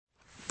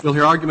We'll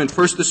hear argument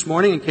first this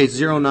morning in Case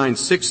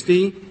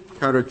 0960,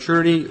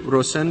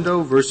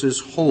 Carachuri-Rosendo versus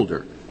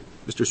Holder.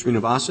 Mr.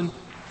 Srinivasan.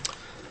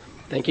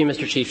 Thank you,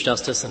 Mr. Chief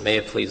Justice, and may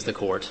it please the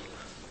Court.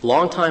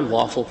 Longtime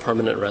lawful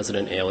permanent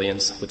resident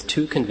aliens with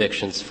 2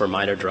 convictions for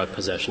minor drug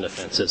possession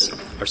offenses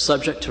are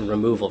subject to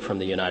removal from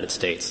the United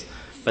States,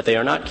 but they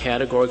are not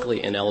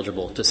categorically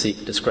ineligible to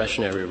seek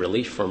discretionary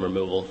relief from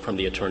removal from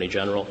the Attorney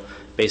General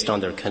based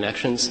on their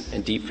connections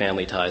and deep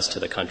family ties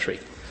to the country.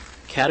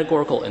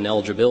 Categorical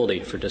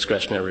ineligibility for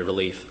discretionary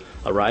relief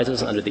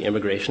arises under the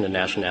Immigration and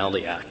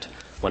Nationality Act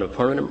when a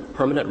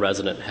permanent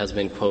resident has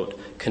been, quote,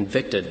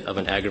 convicted of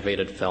an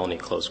aggravated felony,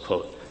 close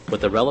quote, with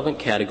the relevant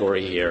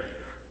category here,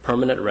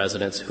 permanent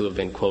residents who have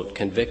been, quote,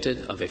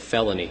 convicted of a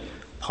felony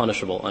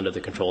punishable under the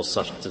Controlled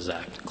Substances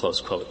Act,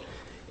 close quote.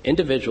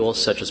 Individuals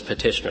such as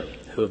petitioner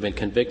who have been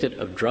convicted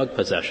of drug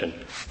possession,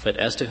 but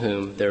as to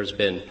whom there has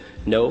been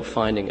no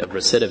finding of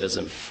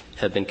recidivism,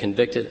 have been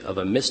convicted of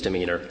a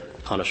misdemeanor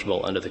punishable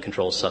under the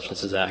Controlled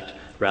Substances Act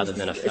rather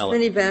than a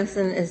felony. Mr.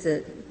 Srinivasan, as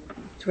a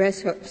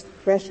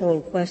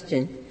threshold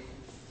question,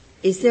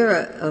 is there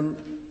a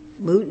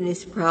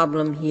mootness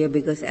problem here?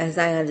 Because as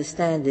I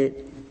understand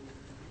it,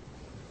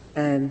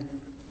 the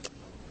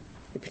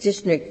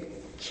petitioner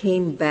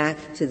came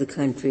back to the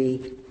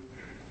country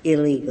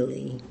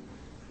illegally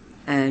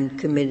and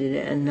committed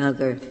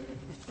another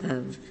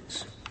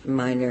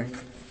minor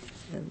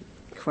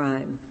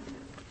crime.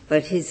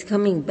 But his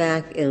coming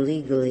back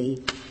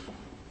illegally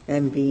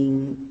and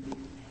being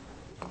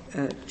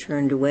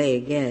turned away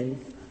again,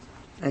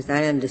 as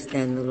I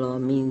understand the law,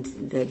 means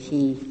that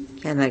he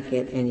cannot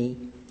get any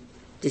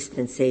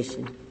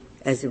dispensation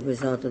as a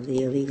result of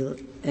the illegal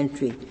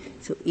entry.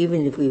 So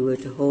even if we were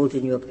to hold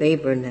in your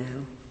favor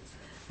now,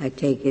 I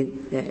take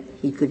it that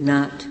he would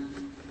not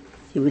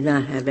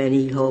have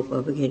any hope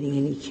of getting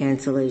any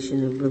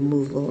cancellation of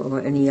removal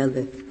or any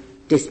other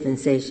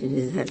dispensation.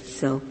 Is that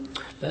so?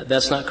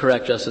 That's not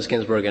correct, Justice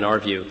Ginsburg, in our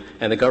view.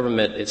 And the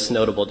government, it's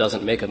notable,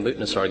 doesn't make a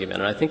mootness argument.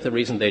 And I think the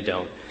reason they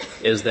don't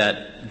is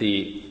that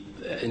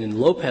in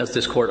Lopez,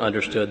 this Court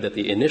understood that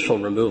the initial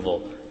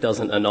removal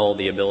doesn't annul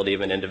the ability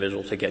of an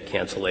individual to get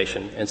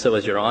cancellation. And so,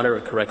 as Your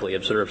Honor correctly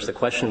observes, the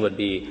question would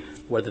be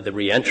whether the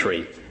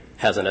reentry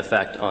has an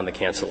effect on the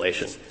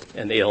cancellation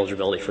and the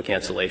eligibility for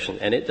cancellation.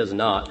 And it does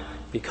not,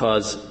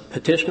 because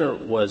petitioner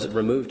was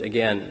removed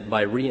again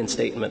by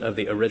reinstatement of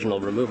the original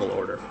removal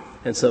order.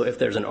 And so if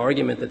there's an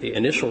argument that the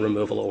initial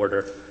removal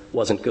order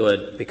wasn't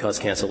good because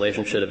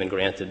cancellation should have been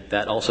granted,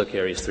 that also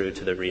carries through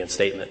to the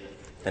reinstatement.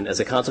 And as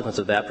a consequence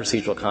of that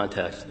procedural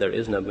context, there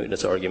is no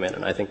mootness argument,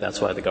 and I think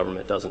that's why the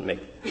government doesn't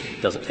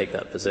take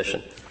that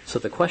position. So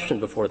the question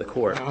before the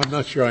Court — I'm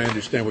not sure I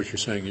understand what you're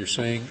saying. You're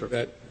saying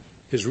that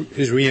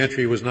his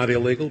reentry was not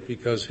illegal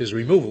because his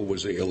removal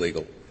was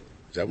illegal.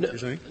 Is that what you're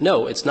saying?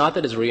 No, it's not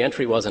that his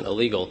reentry wasn't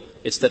illegal.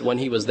 It's that when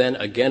he was then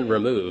again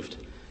removed,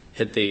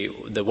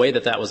 the way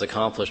that was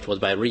accomplished was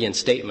by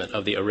reinstatement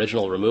of the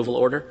original removal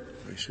order.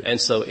 And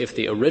so if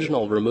the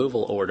original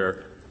removal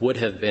order would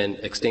have been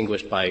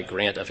extinguished by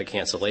grant of a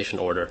cancellation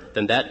order,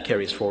 then that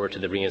carries forward to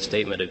the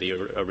reinstatement of the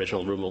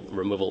original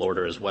removal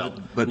order as well.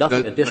 But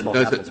nothing additional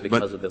happens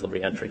because of the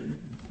reentry.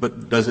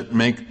 But does it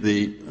make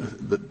the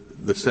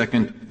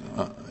second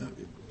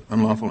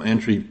unlawful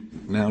entry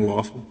now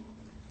lawful?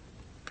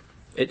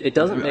 It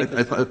doesn't make.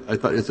 I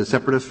thought it's a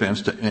separate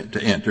offense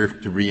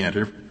to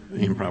re-enter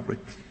improperly,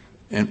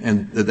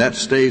 and that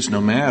stays no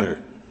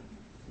matter.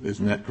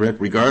 Isn't that correct?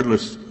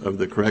 Regardless of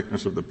the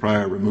correctness of the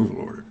prior removal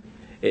order.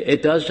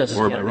 It does, Justice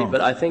Kennedy, but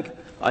I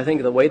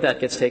think the way that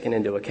gets taken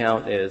into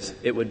account is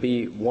it would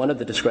be one of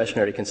the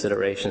discretionary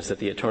considerations that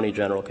the Attorney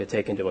General could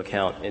take into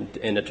account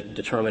in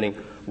determining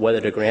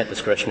whether to grant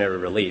discretionary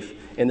relief,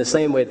 in the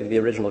same way that the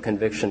original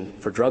conviction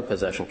for drug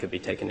possession could be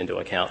taken into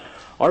account.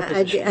 Our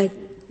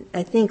position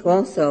I think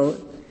also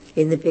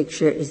in the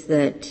picture is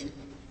that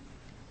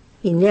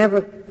he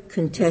never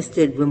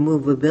contested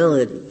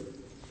removability.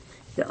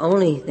 The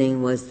only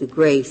thing was the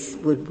grace.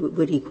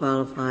 Would he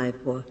qualify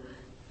for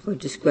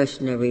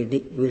discretionary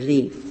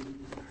relief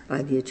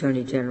by the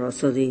Attorney General?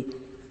 So the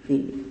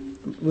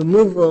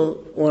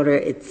removal order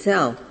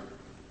itself,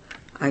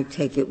 I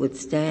take it, would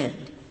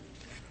stand.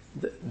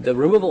 The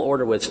removal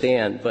order would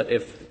stand, but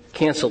if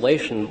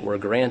cancellation were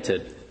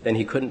granted, then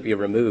he couldn't be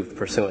removed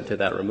pursuant to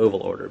that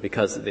removal order,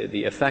 because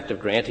the effect of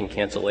granting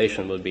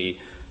cancellation would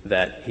be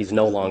that he's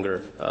no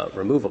longer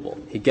removable.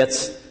 He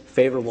gets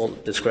favorable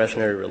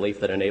discretionary relief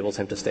that enables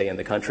him to stay in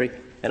the country.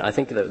 And I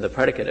think the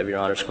predicate of Your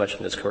Honor's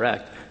question is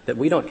correct, that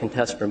we don't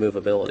contest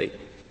removability.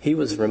 He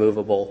was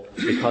removable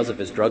because of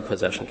his drug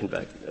possession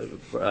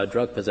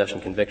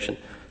conviction.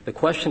 The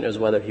question is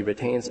whether he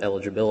retains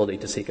eligibility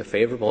to seek a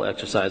favorable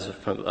exercise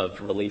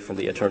of relief from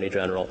the Attorney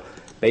General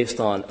based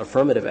on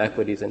affirmative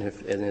equities in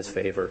his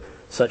favor,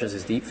 such as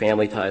his deep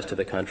family ties to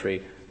the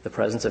country, the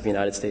presence of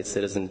United States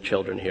citizen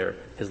children here,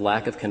 his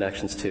lack of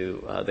connections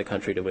to the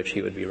country to which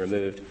he would be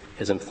removed,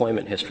 his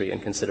employment history,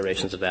 and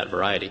considerations of that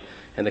variety.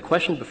 And the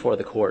question before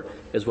the Court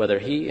is whether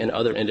he and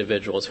other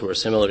individuals who are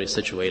similarly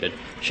situated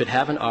should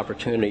have an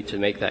opportunity to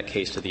make that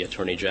case to the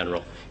Attorney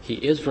General. He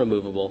is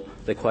removable.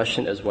 The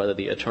question is whether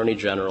the Attorney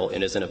General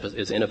is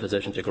in a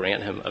position to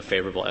grant him a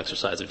favorable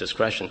exercise of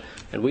discretion.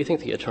 And we think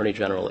the Attorney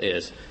General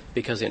is,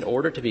 because in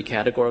order to be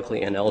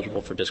categorically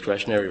ineligible for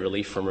discretionary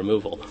relief from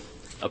removal,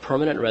 a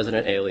permanent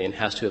resident alien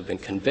has to have been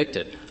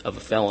convicted of a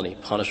felony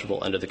punishable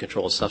under the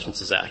Controlled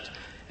Substances Act.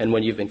 And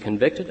when you've been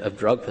convicted of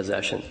drug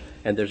possession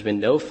and there's been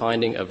no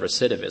finding of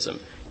recidivism,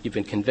 you've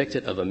been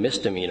convicted of a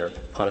misdemeanor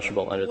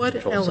punishable under the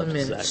Controlled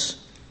Substances Act. What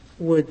elements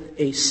would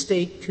a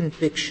state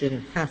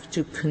conviction have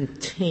to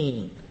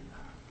contain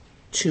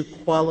to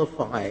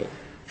qualify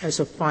as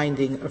a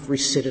finding of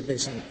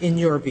recidivism, in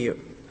your view?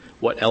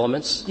 What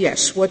elements?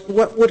 Yes. What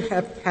would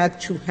have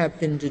had to have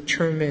been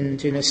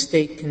determined in a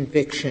state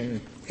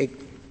conviction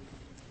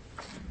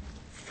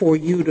for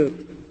you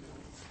to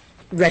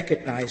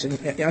recognize,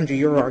 under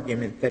your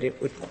argument, that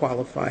it would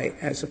qualify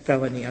as a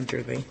felony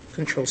under the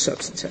Controlled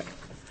Substance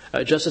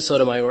Act? Justice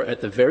Sotomayor,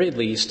 at the very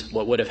least,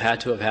 what would have had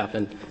to have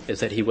happened is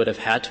that he would have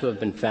had to have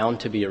been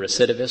found to be a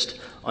recidivist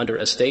under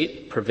a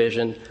state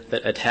provision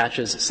that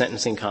attaches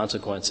sentencing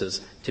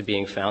consequences to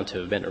being found to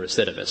have been a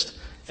recidivist.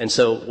 And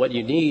so what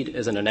you need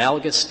is an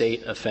analogous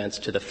state offense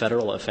to the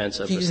federal offense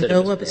of recidivist possession. Do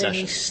you know of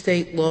any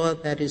state law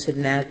that is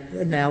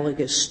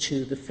analogous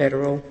to the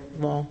federal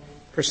law,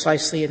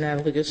 precisely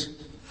analogous?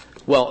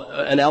 Well,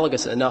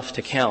 analogous enough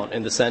to count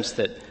in the sense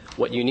that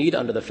what you need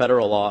under the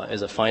federal law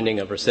is a finding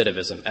of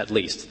recidivism, at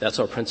least. That's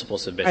our principal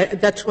submission.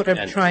 That's what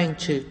I'm trying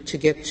to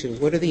get to.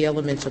 What are the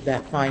elements of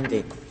that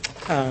finding?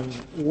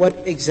 What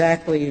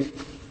exactly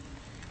 —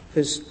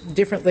 because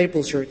different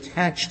labels are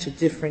attached to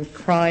different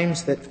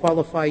crimes that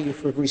qualify you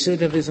for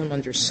recidivism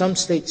under some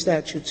state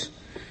statutes,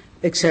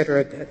 et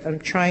cetera. I'm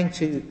trying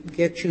to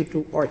get you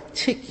to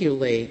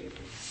articulate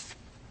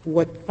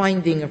what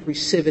finding of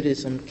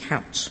recidivism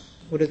counts.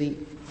 What are the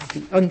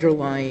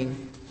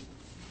underlying?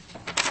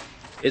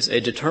 Is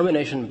a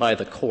determination by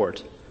the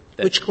court.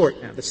 Which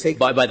court now? The state?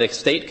 By the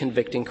state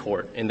convicting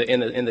court. In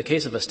the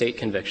case of a state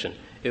conviction,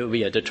 it would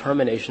be a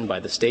determination by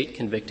the state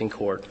convicting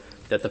court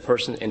that the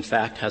person in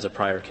fact has a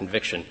prior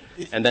conviction.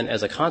 And then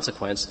as a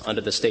consequence,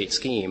 under the state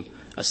scheme,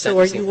 a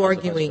sentencing consequence would attach. So are you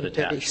arguing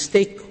that a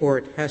state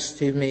court has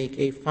to make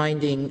a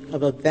finding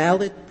of a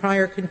valid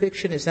prior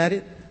conviction? Is that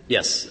it?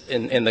 Yes,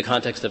 in the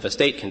context of a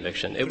state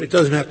conviction. It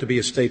doesn't have to be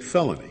a state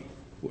felony.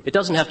 It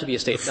doesn't have to be a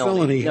state felony. A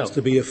felony has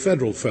to be a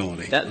federal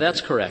felony. That's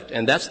correct.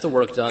 And that's the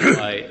work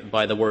done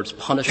by the words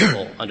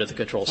punishable under the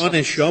Controlled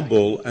Substances Act.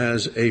 Punishable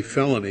as a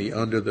felony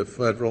under the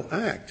Federal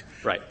Act.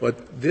 Right.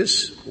 But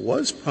this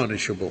was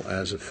punishable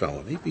as a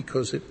felony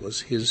because it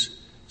was his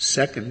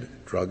second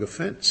drug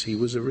offense. He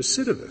was a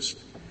recidivist.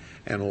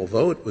 And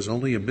although it was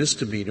only a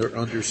misdemeanor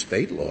under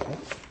state law,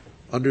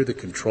 under the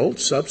Controlled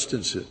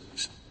Substances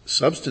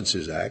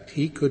Act,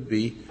 he could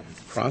be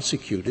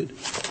prosecuted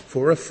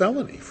for a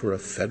felony, for a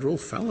federal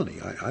felony.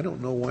 I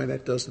don't know why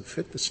that doesn't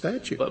fit the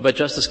statute. But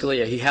Justice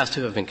Scalia, he has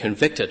to have been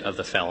convicted of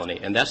the felony,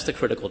 and that's the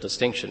critical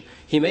distinction.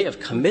 He may have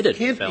committed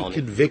the felony.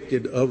 He can't be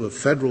convicted of a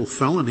federal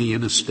felony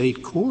in a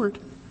state court.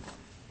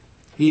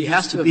 He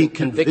has to be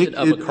convicted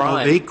of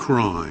a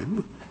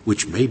crime,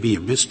 which may be a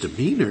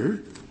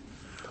misdemeanor,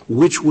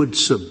 which would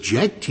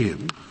subject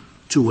him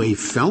to a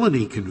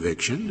felony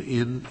conviction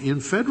in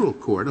federal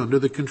court under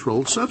the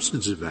Controlled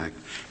Substances Act.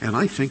 And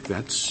I think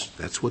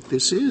that's what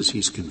this is.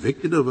 He's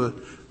convicted of a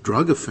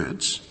drug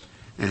offense,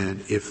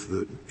 and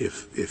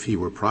if he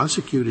were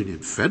prosecuted in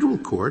federal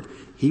court,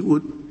 he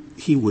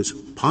was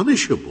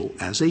punishable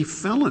as a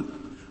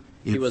felon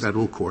in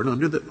federal court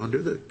under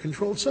the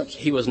Controlled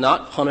Substances. He was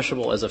not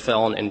punishable as a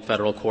felon in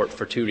federal court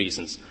for two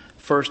reasons.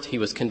 First, he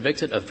was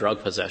convicted of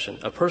drug possession.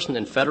 A person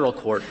in federal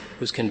court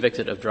who's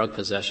convicted of drug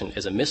possession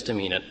is a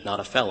misdemeanor, not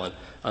a felon,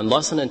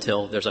 unless and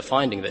until there's a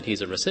finding that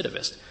he's a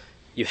recidivist.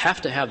 You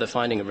have to have the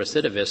finding of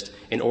recidivist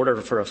in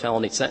order for a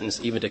felony sentence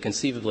even to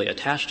conceivably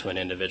attach to an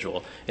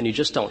individual, and you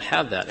just don't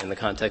have that in the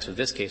context of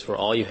this case where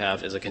all you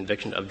have is a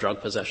conviction of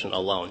drug possession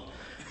alone.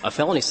 A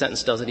felony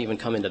sentence doesn't even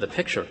come into the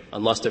picture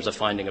unless there's a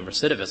finding of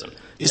recidivism.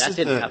 That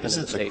didn't happen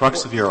in the state court. Isn't the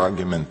crux of your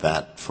argument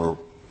that for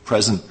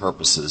present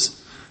purposes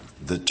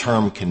the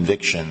term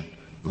conviction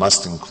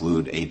must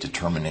include a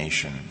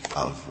determination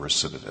of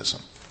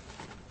recidivism?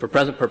 For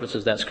present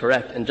purposes, that's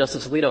correct. And,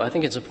 Justice Alito, I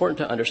think it's important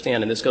to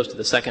understand, and this goes to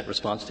the second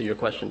response to your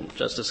question,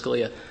 Justice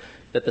Scalia,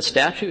 that the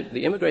statute,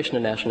 the Immigration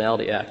and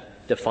Nationality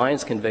Act,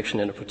 defines conviction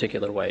in a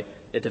particular way.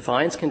 It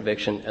defines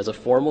conviction as a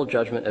formal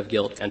judgment of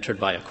guilt entered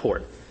by a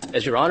court.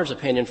 As Your Honor's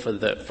opinion for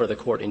the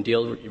court in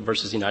Deal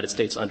versus United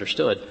States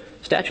understood,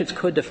 statutes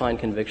could define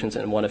convictions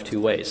in one of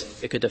two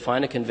ways. It could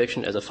define a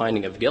conviction as a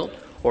finding of guilt,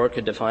 or it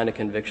could define a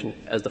conviction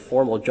as the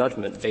formal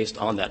judgment based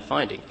on that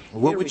finding.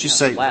 What would you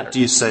say? What do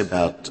you say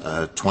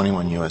about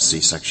 21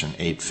 U.S.C. Section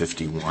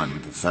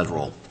 851, the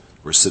federal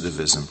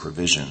recidivism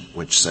provision,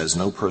 which says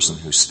no person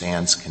who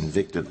stands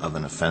convicted of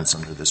an offense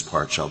under this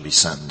part shall be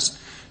sentenced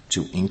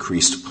to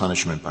increased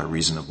punishment by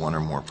reason of one or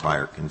more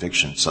prior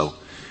convictions. So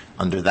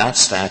under that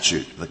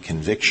statute, the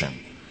conviction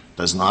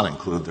does not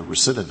include the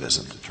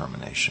recidivism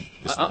determination.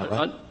 Is that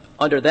right?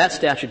 Under that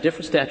statute,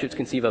 different statutes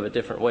conceive of it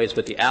different ways,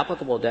 but the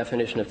applicable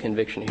definition of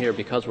conviction here,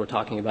 because we're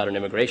talking about an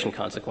immigration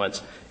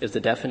consequence, is the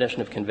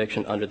definition of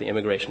conviction under the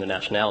Immigration and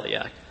Nationality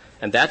Act.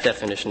 And that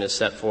definition is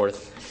set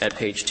forth at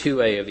page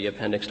 2A of the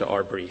appendix to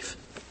our brief,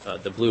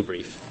 the blue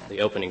brief,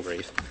 the opening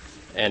brief.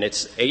 And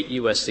it's 8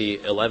 U.S.C.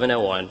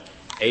 1101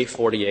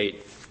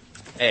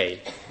 A48A.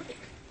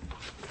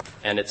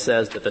 And it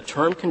says that the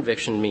term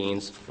conviction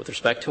means, with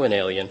respect to an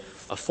alien,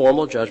 a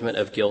formal judgment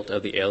of guilt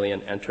of the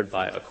alien entered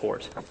by a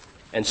court.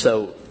 And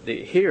so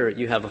here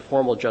you have a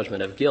formal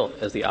judgment of guilt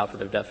as the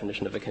operative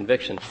definition of a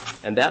conviction,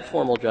 and that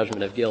formal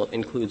judgment of guilt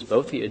includes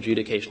both the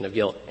adjudication of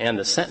guilt and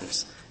the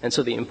sentence. And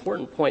so the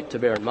important point to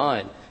bear in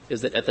mind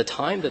is that at the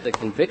time that the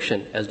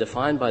conviction, as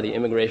defined by the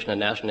Immigration and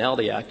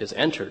Nationality Act, is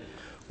entered,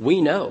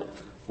 we know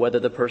whether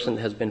the person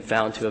has been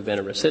found to have been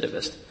a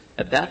recidivist.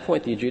 At that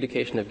point, the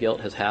adjudication of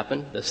guilt has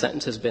happened, the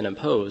sentence has been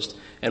imposed,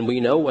 and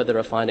we know whether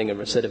a finding of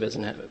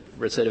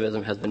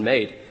recidivism has been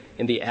made.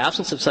 In the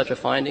absence of such a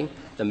finding,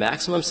 the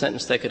maximum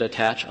sentence that could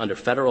attach under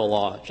federal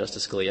law,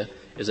 Justice Scalia,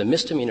 is a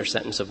misdemeanor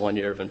sentence of 1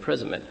 year of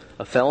imprisonment.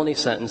 A felony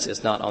sentence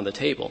is not on the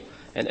table.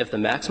 And if the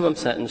maximum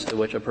sentence to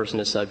which a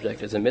person is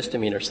subject is a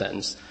misdemeanor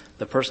sentence,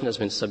 the person has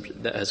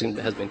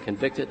been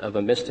convicted of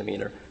a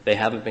misdemeanor. They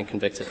haven't been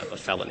convicted of a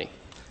felony.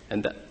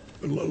 And that.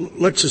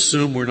 Let's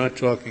assume we're not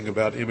talking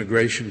about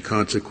immigration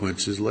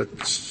consequences.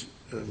 Let's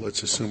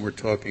assume we're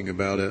talking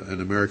about an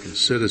American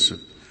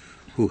citizen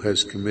who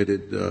has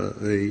committed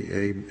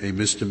a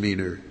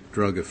misdemeanor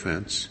drug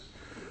offense.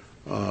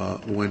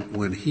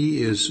 When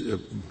he is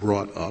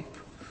brought up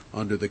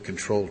under the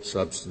Controlled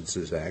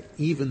Substances Act,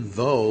 even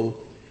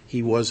though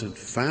he wasn't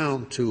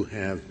found to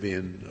have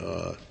been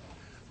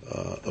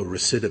a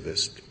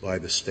recidivist by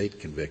the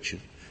state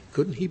conviction,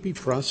 couldn't he be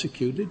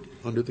prosecuted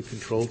under the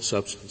Controlled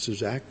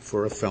Substances Act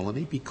for a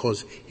felony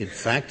because, in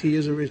fact, he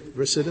is a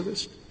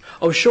recidivist?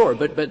 Oh, sure,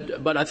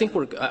 but I think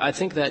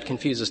that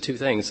confuses two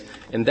things.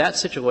 In that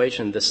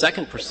situation, the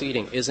second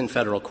proceeding is in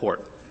federal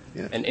court.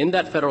 Yes. And in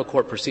that federal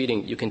court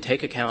proceeding, you can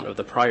take account of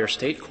the prior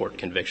state court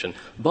conviction.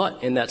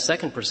 But in that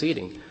second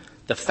proceeding,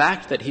 the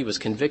fact that he was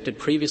convicted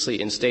previously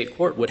in state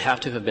court would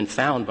have to have been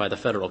found by the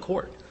federal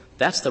court.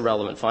 That's the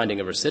relevant finding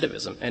of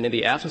recidivism. And in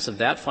the absence of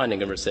that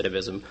finding of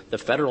recidivism, the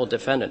federal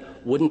defendant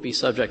wouldn't be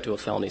subject to a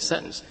felony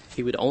sentence.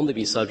 He would only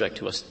be subject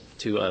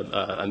to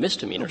a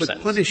misdemeanor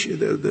sentence. But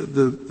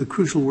the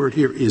crucial word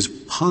here is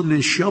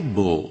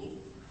punishable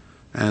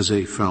as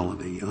a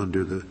felony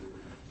under the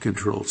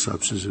Controlled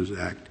Substances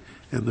Act.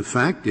 And the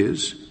fact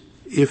is,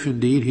 if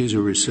indeed he's a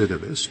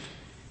recidivist,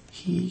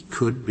 he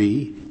could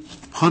be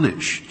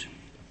punished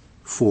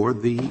for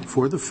the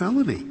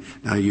felony.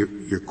 Now,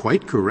 you're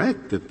quite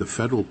correct that the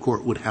federal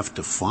court would have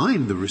to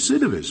find the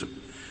recidivism,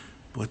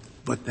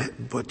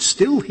 but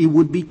still he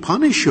would be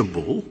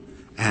punishable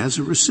as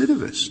a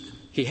recidivist.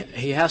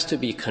 He has to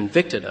be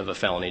convicted of a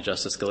felony,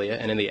 Justice Scalia,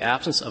 and in the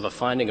absence of a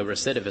finding of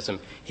recidivism,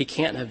 he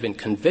can't have been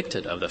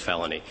convicted of the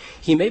felony.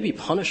 He may be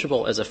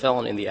punishable as a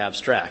felon in the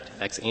abstract,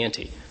 ex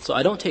ante. So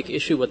I don't take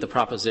issue with the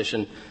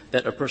proposition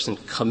that a person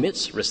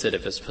commits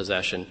recidivist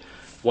possession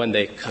when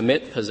they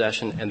commit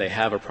possession and they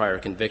have a prior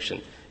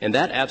conviction. In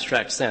that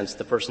abstract sense,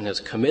 the person has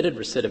committed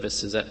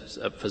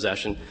recidivist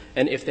possession,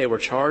 and if they were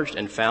charged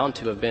and found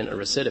to have been a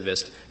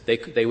recidivist,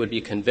 they would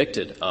be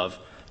convicted of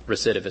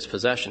recidivist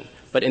possession.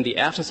 But in the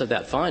absence of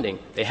that finding,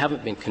 they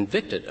haven't been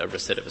convicted of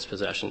recidivist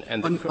possession.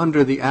 And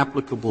under the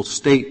applicable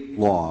state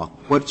law,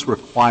 what's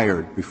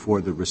required before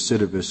the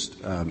recidivist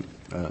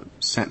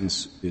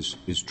sentence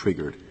is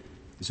triggered?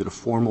 Is it a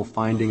formal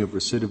finding of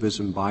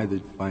recidivism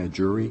by a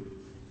jury?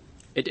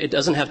 It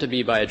doesn't have to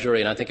be by a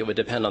jury, and I think it would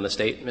depend on the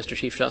state, Mr.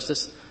 Chief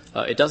Justice.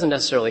 It doesn't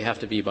necessarily have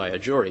to be by a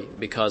jury,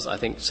 because I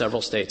think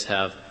several states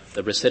have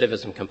the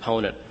recidivism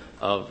component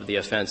of the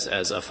offense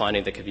as a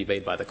finding that could be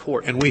made by the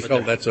court. And we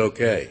felt that's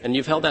okay. And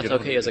you've held that's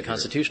okay as a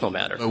constitutional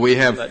matter. We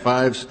have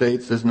 5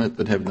 states, isn't it,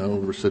 that have no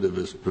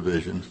recidivist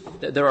provisions?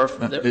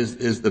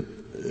 Is the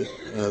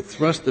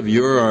thrust of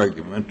your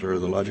argument, or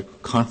the logical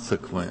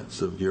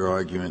consequence of your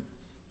argument,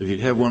 if you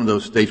have one of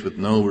those states with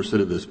no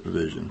recidivist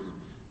provision,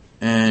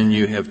 and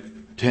you have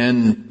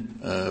 10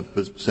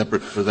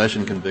 separate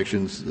possession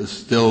convictions, is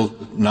still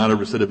not a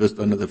recidivist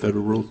under the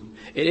federal rules?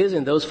 It is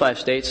in those 5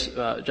 states,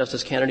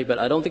 Justice Kennedy, but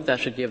I don't think that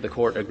should give the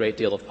court a great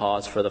deal of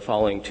pause for the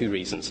following 2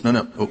 reasons.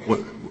 No.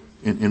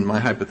 In my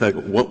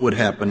hypothetical, what would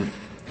happen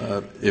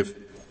if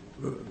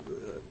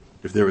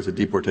there was a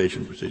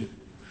deportation proceeding?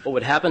 What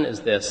would happen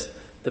is this.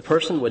 The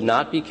person would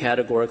not be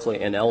categorically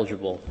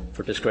ineligible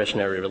for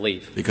discretionary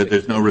relief. Because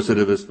there's no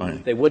recidivist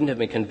finding. They wouldn't have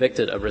been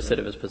convicted of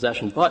recidivist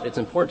possession. But it's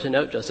important to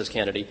note, Justice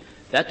Kennedy,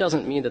 that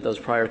doesn't mean that those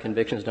prior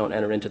convictions don't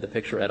enter into the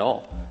picture at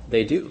all.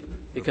 They do.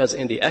 Because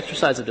in the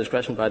exercise of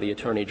discretion by the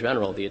Attorney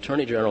General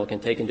can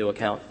take into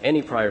account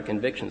any prior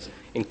convictions,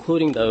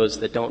 including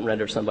those that don't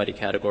render somebody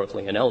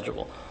categorically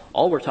ineligible.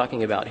 All we're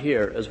talking about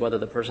here is whether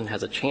the person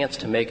has a chance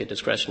to make a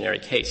discretionary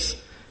case.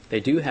 They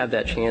do have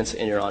that chance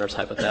in Your Honor's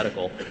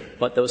hypothetical,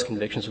 but those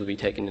convictions would be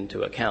taken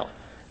into account.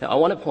 Now, I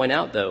want to point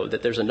out, though,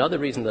 that there's another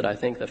reason that I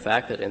think the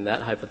fact that in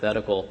that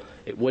hypothetical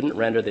it wouldn't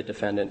render the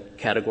defendant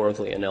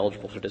categorically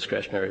ineligible for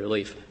discretionary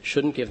relief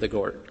shouldn't give the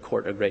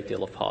court a great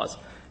deal of pause.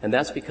 And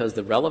that's because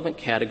the relevant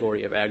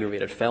category of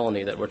aggravated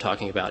felony that we're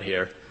talking about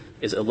here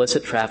is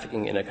illicit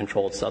trafficking in a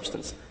controlled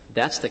substance.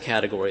 That's the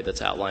category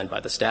that's outlined by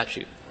the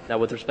statute. Now,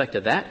 with respect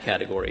to that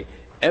category,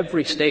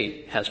 every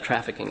state has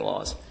trafficking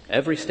laws.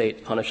 Every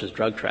state punishes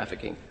drug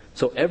trafficking.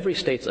 So every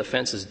state's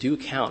offenses do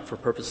count for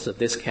purposes of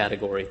this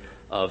category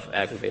of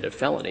aggravated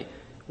felony.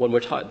 When we're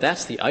talking,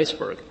 that's the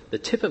iceberg. The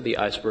tip of the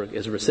iceberg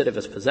is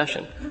recidivist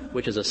possession,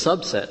 which is a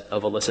subset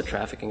of illicit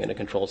trafficking in a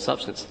controlled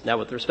substance. Now,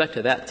 with respect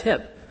to that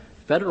tip,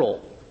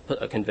 federal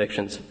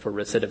convictions for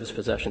recidivist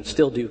possession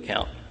still do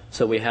count.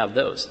 So we have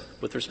those.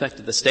 With respect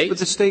to the states. But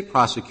the state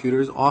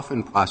prosecutors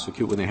often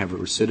prosecute when they have a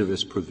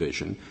recidivist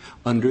provision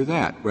under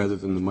that, rather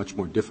than the much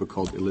more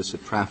difficult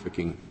illicit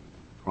trafficking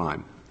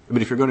crime. I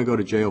mean, if you're going to go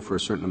to jail for a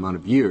certain amount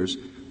of years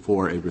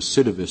for a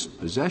recidivist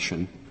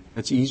possession,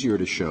 that's easier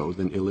to show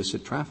than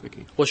illicit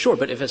trafficking. Well, sure,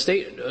 but if a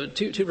state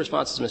two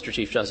responses, Mr.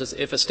 Chief Justice.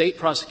 If a state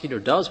prosecutor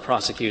does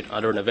prosecute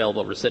under an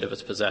available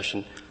recidivist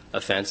possession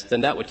offense,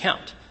 then that would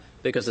count,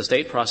 because the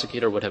state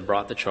prosecutor would have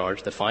brought the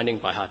charge, the finding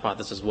by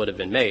hypothesis would have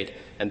been made,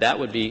 and that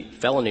would be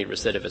felony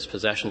recidivist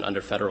possession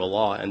under federal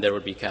law, and there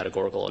would be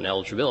categorical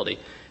ineligibility.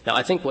 Now,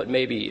 I think what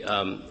may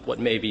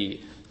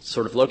be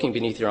sort of lurking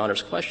beneath Your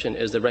Honor's question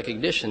is the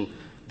recognition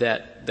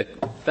that the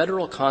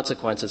federal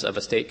consequences of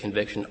a state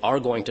conviction are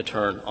going to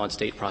turn on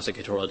state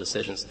prosecutorial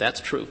decisions. That's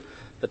true.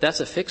 But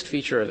that's a fixed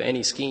feature of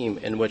any scheme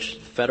in which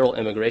federal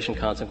immigration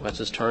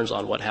consequences turns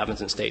on what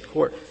happens in state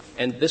court.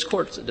 And this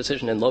Court's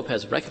decision in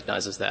Lopez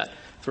recognizes that.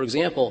 For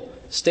example,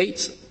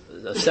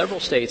 several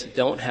states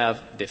don't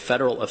have the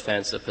federal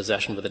offense of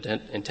possession with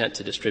intent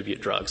to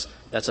distribute drugs.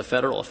 That's a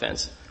federal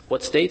offense.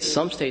 What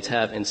some states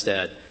have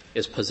instead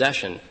is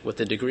possession with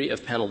the degree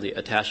of penalty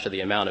attached to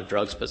the amount of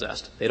drugs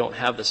possessed. They don't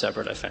have the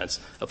separate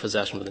offense of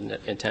possession with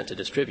intent to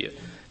distribute.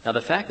 Now,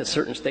 the fact that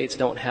certain states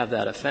don't have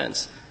that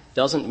offense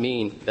doesn't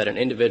mean that an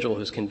individual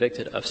who's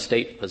convicted of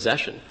state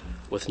possession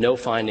with no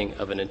finding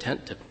of an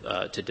intent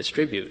to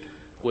distribute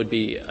would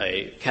be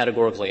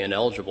categorically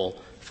ineligible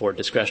for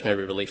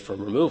discretionary relief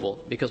from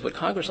removal, because what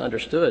Congress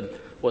understood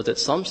was that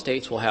some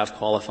states will have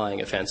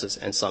qualifying offenses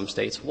and some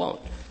states won't.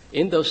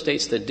 In those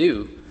states that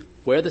do,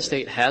 where the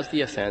state has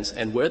the offense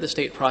and where the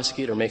state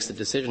prosecutor makes the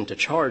decision to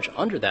charge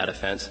under that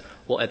offense,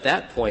 well, at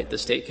that point, the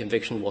state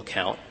conviction will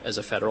count as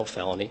a federal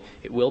felony.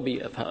 It will be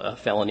a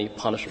felony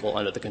punishable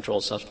under the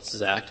Controlled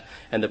Substances Act,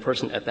 and the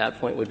person at that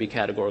point would be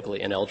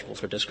categorically ineligible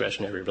for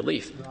discretionary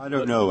relief. I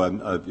don't know.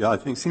 I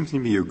think it seems to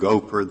me you go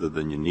further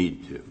than you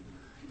need to.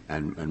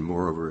 And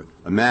moreover,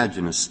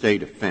 imagine a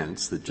state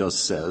offense that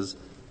just says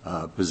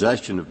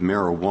possession of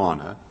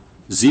marijuana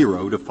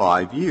 0 to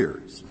 5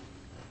 years.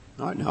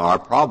 Now, our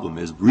problem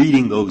is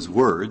reading those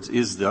words,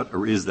 is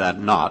that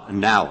not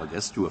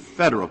analogous to what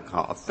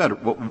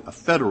a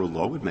federal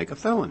law would make a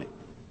felony?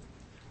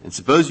 And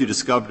suppose you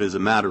discovered as a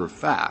matter of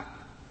fact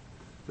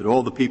that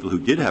all the people who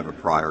did have a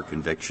prior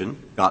conviction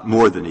got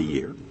more than a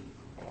year.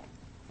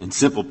 In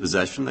simple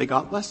possession, they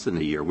got less than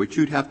a year, which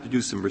you'd have to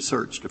do some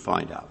research to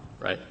find out.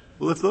 Right.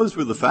 Well, if those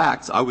were the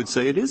facts, I would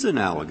say it is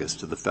analogous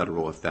to the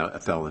federal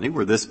felony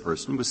where this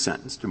person was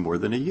sentenced to more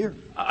than a year.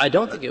 I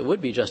don't think it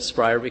would be, Justice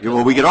Breyer, because...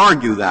 Well, we could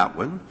argue that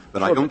one,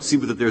 but I don't see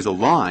that there's a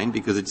line,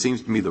 because it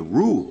seems to me the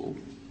rule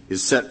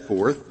is set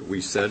forth,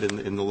 we said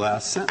in the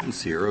last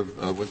sentence here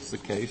of what's the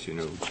case,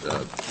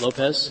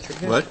 Lopez?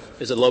 What?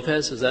 Is it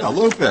Lopez? Is that?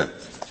 Lopez.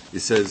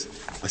 It says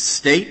a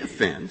state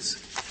offense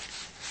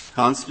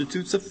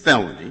constitutes a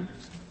felony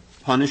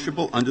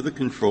punishable under the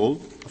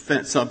Controlled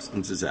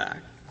Substances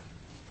Act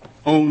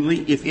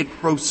only if it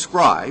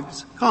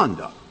proscribes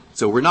conduct.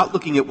 So we're not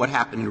looking at what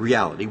happened in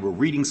reality. We're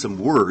reading some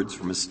words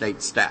from a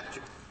state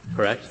statute.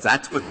 Correct.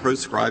 That's what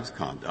proscribes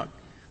conduct,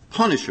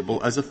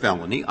 punishable as a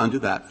felony under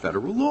that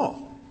federal law.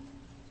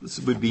 This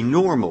would be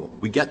normal.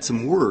 We get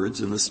some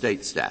words in the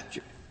state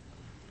statute.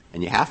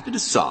 And you have to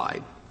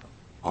decide,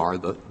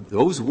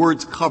 those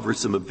words cover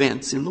some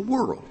events in the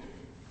world.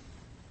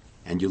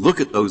 And you look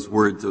at those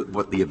words,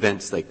 what the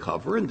events they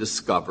cover, and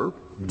discover,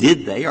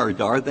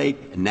 are they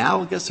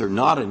analogous or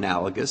not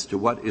analogous to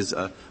what is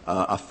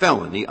a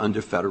felony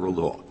under federal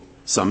law?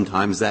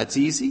 Sometimes that's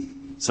easy,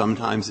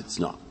 sometimes it's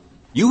not.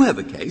 You have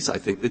a case, I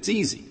think, that's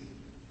easy.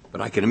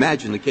 But I can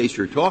imagine the case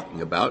you're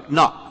talking about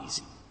not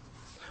easy.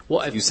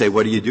 Well, if you say,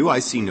 what do? I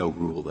see no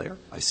rule there.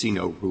 I see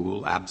no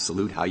rule,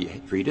 absolute, how you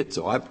treat it,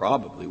 so I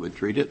probably would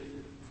treat it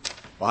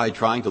by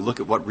trying to look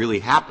at what really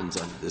happens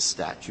under this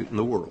statute in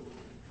the world.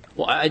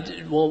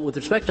 Well, with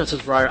respect,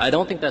 Justice Breyer, I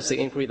don't think that's the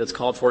inquiry that's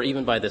called for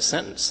even by this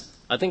sentence.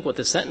 I think what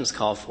this sentence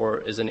calls for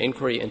is an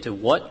inquiry into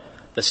what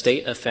the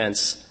state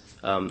offense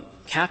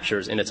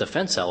captures in its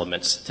offense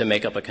elements to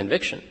make up a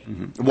conviction.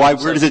 Mm-hmm. Where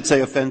does it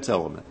say offense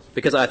elements?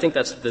 Because I think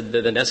that's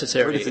the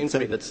necessary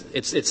inquiry.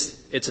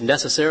 It's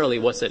necessarily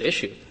what's at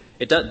issue.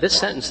 This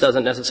sentence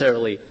doesn't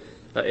necessarily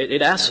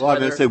It asks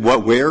whether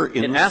where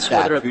in the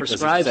statute does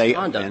it say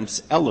conduct.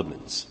 Offense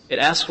elements. It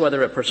asks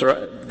whether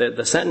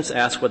the sentence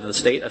asks whether the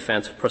state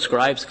offense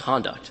prescribes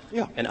conduct.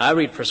 Yeah. And I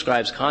read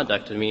prescribes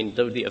conduct to mean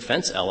the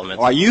offense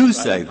elements. Well, you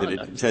say that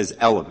it says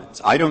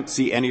elements. I don't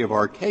see any of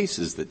our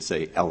cases that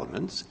say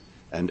elements,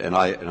 and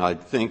I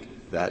think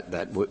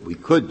that what we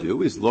could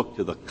do is look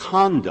to the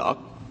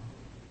conduct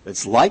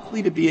that's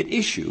likely to be at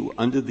issue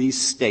under these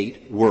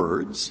state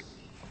words,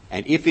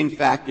 and if in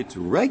fact it's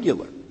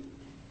regular,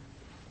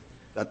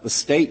 that the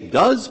state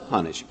does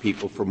punish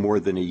people for more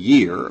than a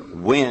year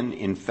when,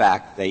 in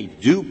fact, they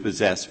do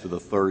possess for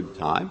the third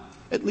time,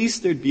 at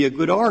least there'd be a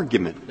good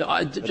argument.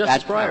 No,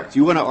 Justice Breyer.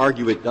 You want to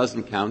argue it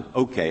doesn't count?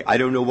 Okay. I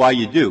don't know why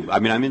you do. I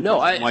mean, I'm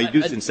interested why you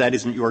do, since that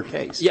isn't your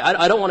case. Yeah,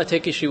 I don't want to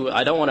take issue.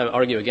 I don't want to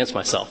argue against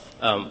myself,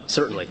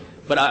 certainly.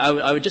 But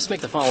I would just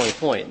make the following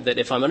point, that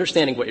if I'm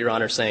understanding what Your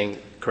Honor is saying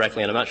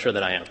correctly, and I'm not sure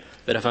that I am,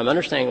 but if I'm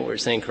understanding what you're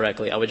saying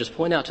correctly, I would just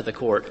point out to the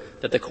Court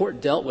that the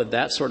Court dealt with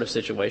that sort of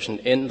situation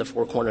in the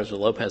four corners of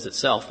Lopez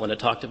itself when it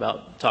talks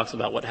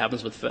about what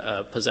happens with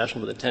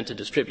possession with intent to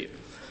distribute.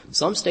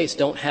 Some states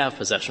don't have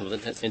possession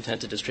with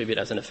intent to distribute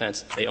as an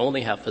offense. They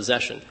only have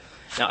possession.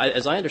 Now,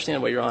 as I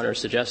understand what Your Honor is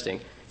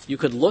suggesting, you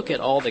could look at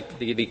all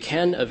the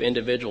ken of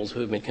individuals who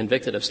have been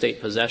convicted of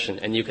state possession,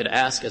 and you could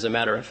ask, as a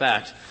matter of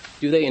fact,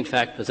 do they in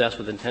fact possess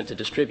with intent to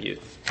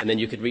distribute? And then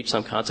you could reach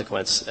some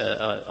consequence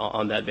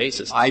on that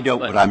basis. I don't,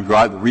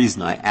 but the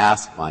reason I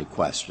ask my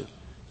question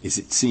is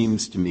it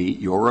seems to me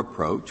your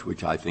approach,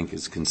 which I think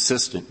is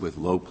consistent with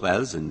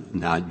Lopez and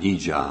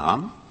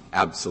Nadijam,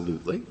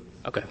 absolutely,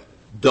 okay,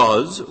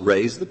 does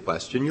raise the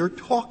question you're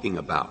talking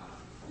about.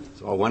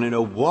 So I want to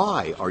know,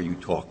 why are you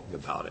talking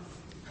about it?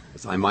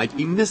 Because I might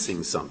be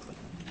missing something.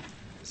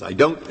 Because I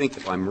don't think,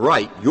 if I'm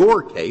right,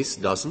 your case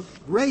doesn't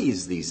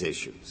raise these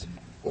issues.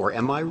 Or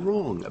am I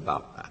wrong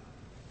about that?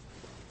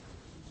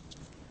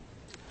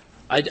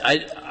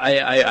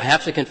 I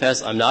have to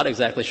confess I'm not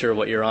exactly sure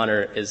what Your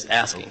Honor is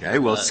asking. Okay,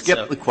 well,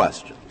 skip the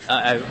question.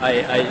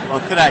 Well,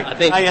 could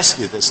I ask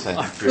you this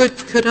then?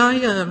 Could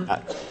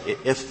I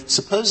if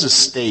suppose a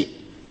state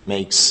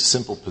makes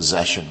simple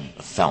possession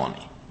a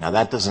felony. Now,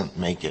 that doesn't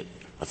make it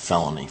a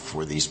felony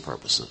for these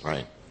purposes,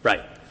 right?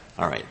 Right.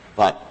 All right.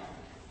 But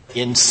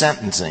in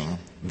sentencing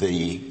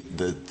the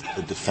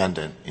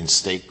defendant in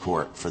state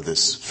court for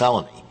this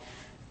felony,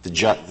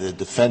 the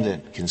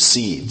defendant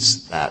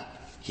concedes that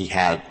he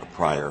had a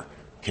prior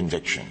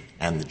conviction,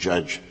 and the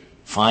judge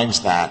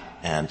finds that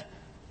and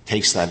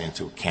takes that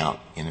into account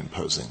in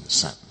imposing the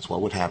sentence.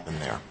 What would happen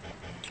there?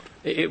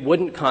 It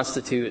wouldn't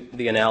constitute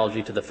the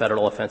analogy to the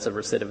federal offense of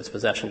recidivist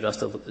possession,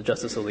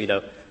 Justice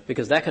Alito,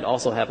 because that could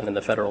also happen in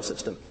the federal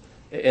system.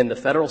 In the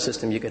federal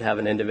system, you could have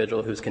an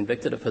individual who's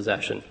convicted of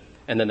possession,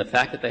 and then the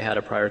fact that they had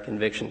a prior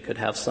conviction could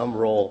have some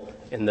role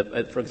in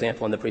for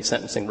example, in the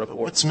pre-sentencing report.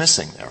 What's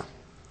missing there?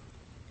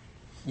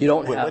 You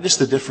don't have. What is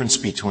the difference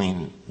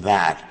between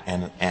that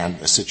and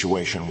a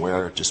situation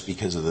where, just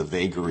because of the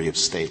vagary of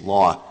state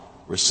law,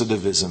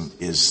 recidivism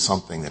is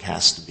something that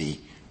has to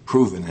be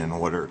proven in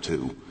order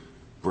to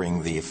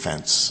bring the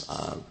offense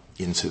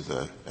into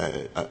the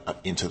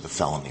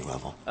felony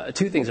level?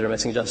 Two things that are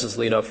missing, Justice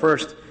Alito.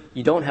 First,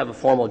 you don't have a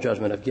formal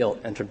judgment of guilt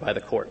entered by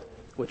the court,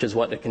 which is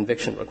what a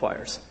conviction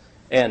requires.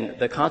 And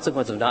the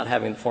consequence of not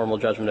having the formal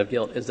judgment of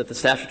guilt is that the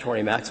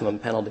statutory maximum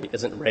penalty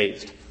isn't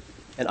raised.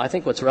 And I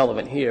think what's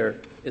relevant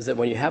here is that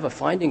when you have a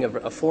finding of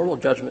a formal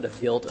judgment of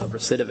guilt of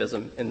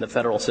recidivism in the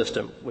federal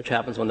system, which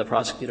happens when the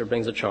prosecutor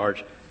brings a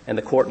charge and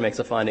the court makes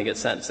a finding at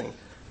sentencing,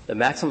 the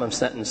maximum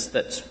sentence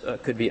that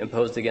could be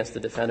imposed against the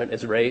defendant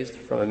is raised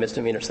from a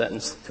misdemeanor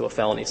sentence to a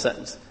felony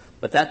sentence.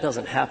 But that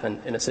doesn't happen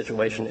in a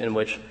situation in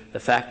which the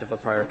fact of a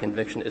prior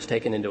conviction is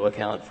taken into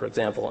account, for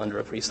example, under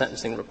a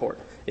pre-sentencing report.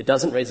 It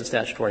doesn't raise the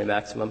statutory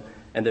maximum,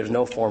 and there's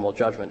no formal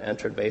judgment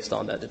entered based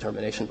on that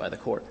determination by the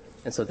court.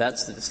 And so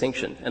that's the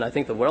distinction. And I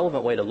think the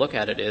relevant way to look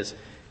at it is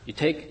you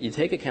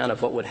take account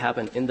of what would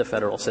happen in the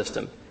federal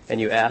system, and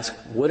you ask,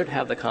 would it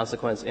have the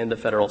consequence in the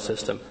federal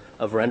system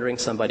of rendering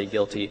somebody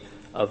guilty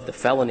of the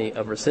felony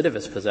of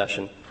recidivist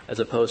possession as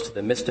opposed to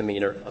the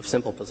misdemeanor of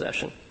simple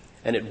possession?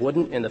 And it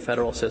wouldn't in the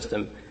federal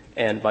system,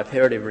 and by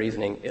parity of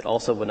reasoning, it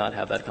also would not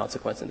have that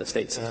consequence in the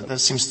state system. That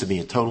seems to be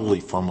a totally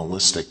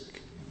formalistic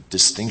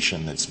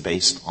distinction that's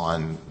based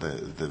on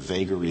the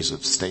vagaries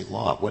of state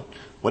law.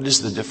 What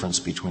is the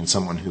difference between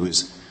someone who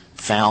is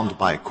found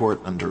by a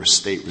court under a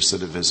state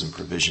recidivism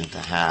provision to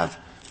have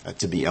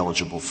to be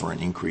eligible for an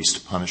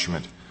increased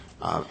punishment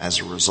as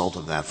a result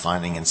of that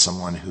finding, and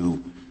someone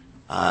who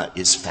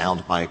is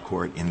found by a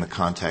court in the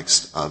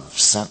context of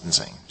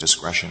sentencing,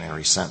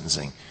 discretionary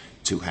sentencing,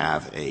 to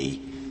have a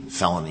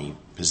felony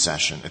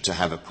possession, to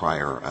have a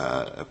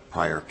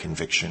prior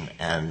conviction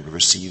and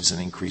receives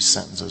an increased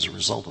sentence as a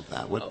result of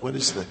that?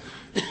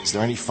 Is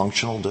there any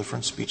functional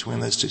difference between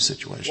those two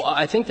situations? Well,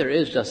 I think there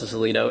is, Justice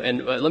Alito,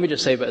 and let me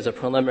just say, as a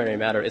preliminary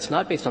matter, it's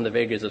not based on the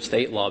vagaries of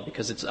state law,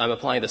 because I'm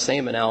applying the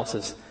same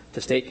analysis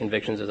to state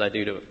convictions as I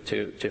do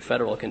to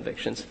federal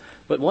convictions.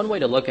 But one way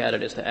to look at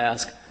it is to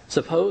ask,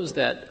 suppose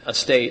that a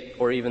state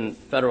or even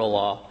federal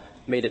law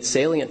made it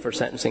salient for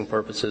sentencing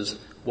purposes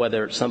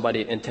whether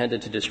somebody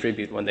intended to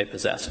distribute when they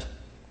possessed.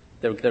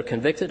 They're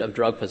convicted of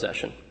drug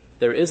possession.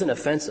 There is an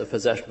offense of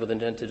possession with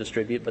intent to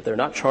distribute, but they're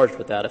not charged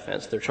with that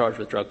offense. They're charged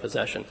with drug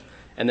possession.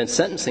 And then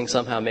sentencing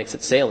somehow makes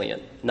it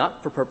salient,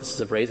 not for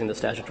purposes of raising the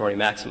statutory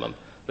maximum,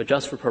 but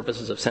just for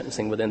purposes of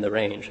sentencing within the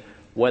range,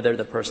 whether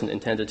the person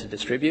intended to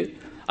distribute.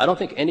 I don't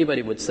think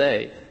anybody would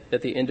say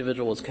that the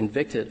individual was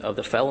convicted of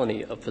the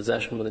felony of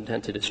possession with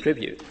intent to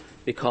distribute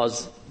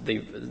because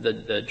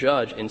the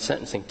judge in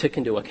sentencing took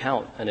into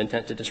account an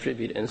intent to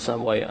distribute in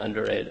some way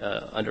under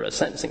a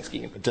sentencing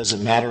scheme. But does it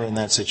matter in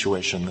that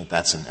situation that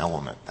that's an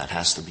element? That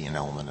has to be an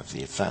element of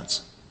the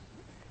offense.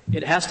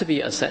 It has to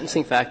be a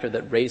sentencing factor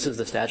that raises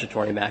the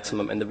statutory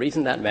maximum, and the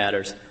reason that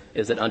matters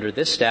is that under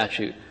this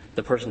statute,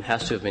 the person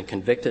has to have been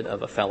convicted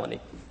of a felony.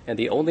 And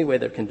the only way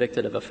they're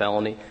convicted of a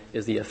felony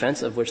is the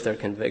offense of which they're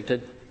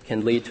convicted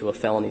can lead to a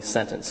felony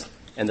sentence.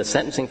 And the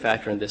sentencing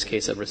factor in this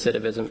case of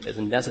recidivism is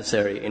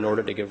necessary in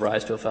order to give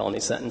rise to a felony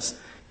sentence.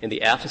 In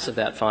the absence of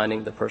that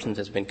finding, the person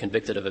has been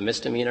convicted of a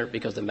misdemeanor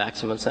because the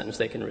maximum sentence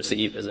they can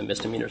receive is a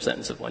misdemeanor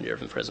sentence of 1 year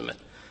of imprisonment.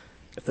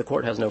 If the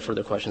Court has no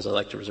further questions, I'd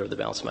like to reserve the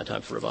balance of my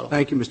time for rebuttal.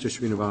 Thank you, Mr.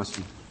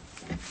 Srinivasan.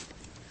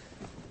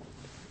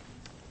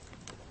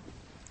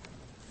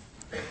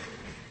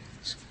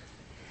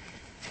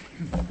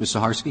 Ms.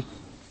 Saharsky.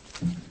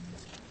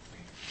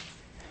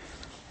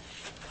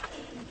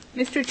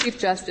 Mr. Chief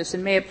Justice,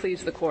 and may it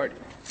please the Court,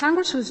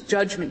 Congress's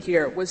judgment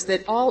here was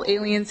that all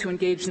aliens who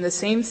engaged in the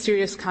same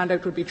serious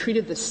conduct would be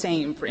treated the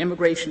same for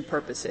immigration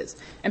purposes.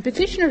 And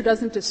Petitioner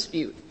doesn't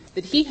dispute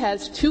that he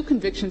has 2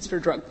 convictions for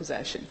drug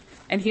possession.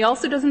 And he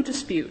also doesn't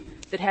dispute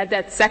that had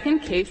that second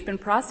case been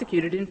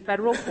prosecuted in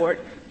federal court,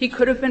 he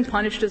could have been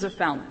punished as a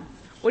felon.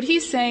 What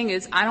he's saying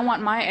is, I don't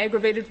want my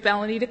aggravated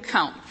felony to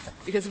count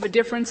because of a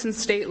difference in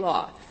state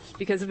law,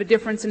 because of a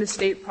difference in a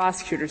state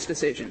prosecutor's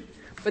decision.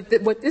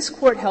 But what this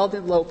Court held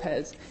in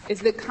Lopez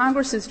is that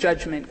Congress's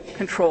judgment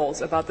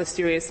controls about the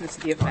seriousness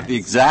of the offense. The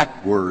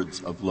exact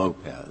words of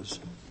Lopez,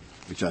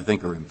 which I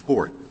think are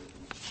important,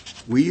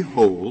 we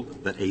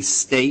hold that a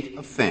state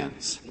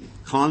offense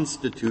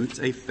constitutes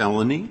a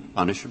felony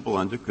punishable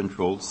under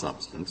controlled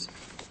substance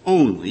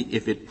only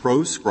if it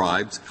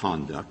proscribes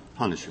conduct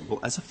punishable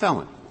as a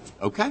felony.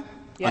 Okay?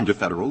 Yes. Under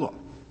federal law.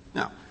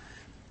 Now,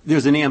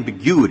 there's an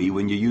ambiguity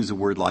when you use a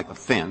word like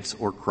offense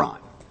or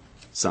crime.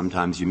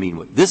 Sometimes you mean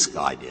what this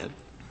guy did,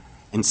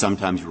 and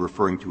sometimes you're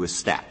referring to a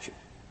statute.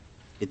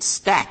 It's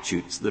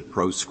statutes that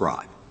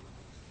proscribe,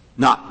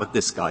 not what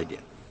this guy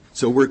did.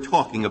 So we're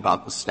talking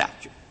about the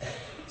statute.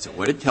 So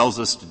what it tells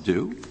us to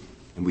do,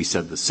 and we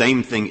said the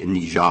same thing in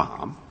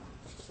Nijaham,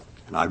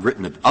 and I've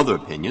written that other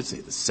opinions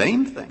say the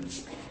same thing.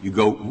 You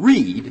go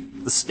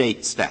read the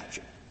state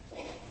statute.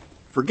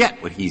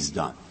 Forget what he's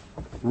done.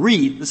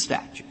 Read the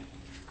statute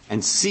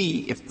and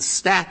see if the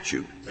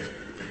statute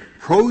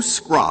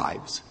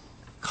proscribes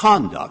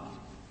conduct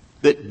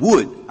that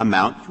would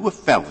amount to a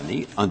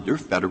felony under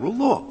federal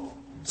law.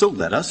 So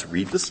let us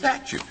read the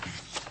statute.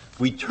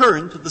 We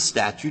turn to the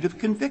statute of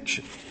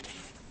conviction.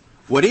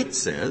 What it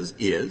says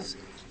is,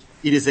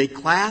 it is a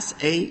Class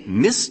A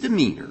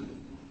misdemeanor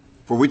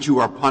for which you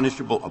are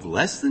punishable of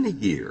less than a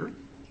year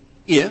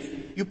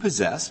if you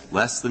possess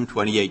less than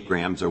 28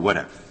 grams or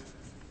whatever.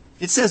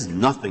 It says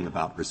nothing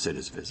about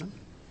recidivism.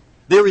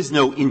 There is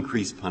no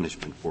increased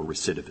punishment for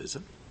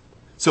recidivism.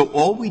 So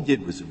all we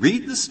did was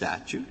read the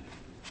statute.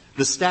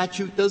 The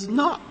statute does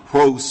not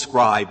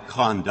proscribe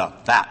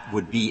conduct that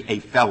would be a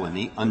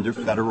felony under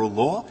federal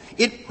law.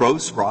 It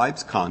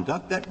proscribes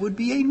conduct that would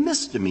be a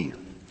misdemeanor.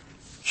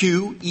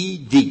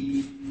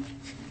 QED.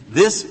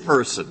 This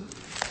person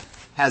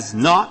has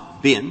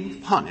not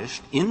been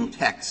punished in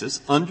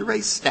Texas under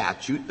a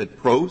statute that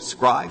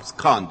proscribes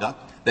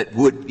conduct that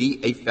would be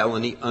a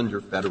felony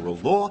under federal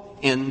law.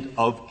 End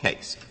of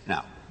case.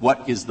 Now,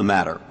 what is the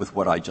matter with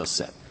what I just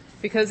said?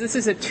 Because this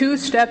is a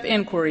 2-step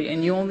inquiry,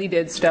 and you only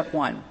did step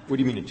 1. What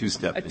do you mean a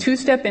 2-step? A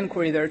 2-step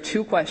inquiry, there are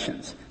 2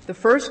 questions. The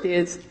first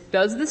is,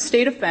 does the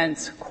state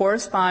offense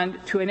correspond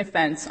to an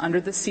offense under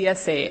the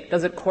CSA?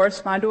 Does it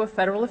correspond to a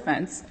federal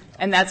offense?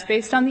 And that's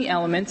based on the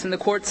elements, and the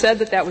Court said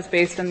that that was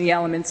based on the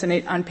elements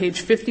on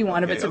page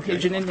 51 of its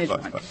opinion in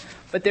Nijman.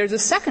 But there's a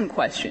second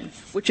question,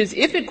 which is,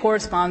 if it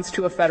corresponds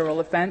to a federal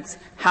offense,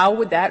 how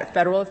would that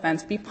federal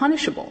offense be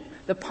punishable?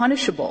 The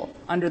punishable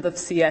under the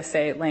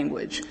CSA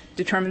language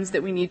determines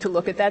that we need to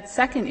look at that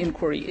second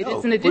inquiry. It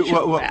is an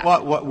additional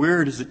fact.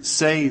 Where does it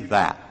say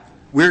that?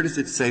 Where does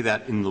it say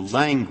that in the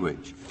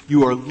language?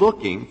 You are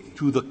looking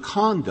to the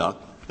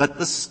conduct that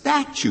the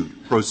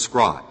statute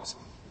proscribes,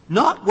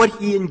 not what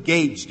he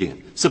engaged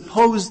in.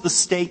 Suppose the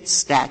state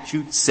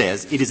statute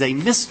says it is a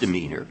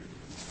misdemeanor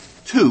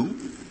to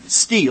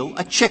steal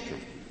a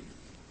chicken.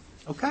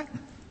 Okay?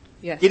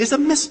 Yes. It is a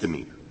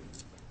misdemeanor.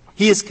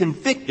 He is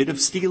convicted of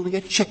stealing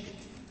a chicken.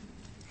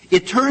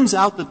 It turns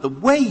out that the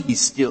way he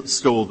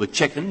stole the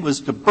chicken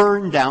was to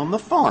burn down the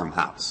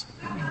farmhouse.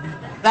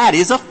 That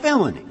is a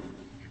felony.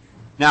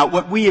 Now,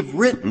 what we have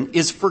written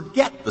is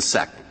forget the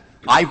second.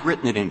 I've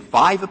written it in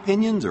 5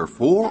 opinions or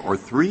 4 or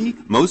 3,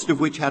 most of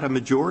which had a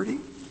majority.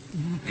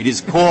 It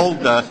is called,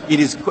 it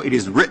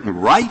is written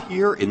right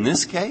here in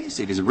this case.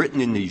 It is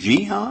written in the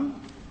Jihan.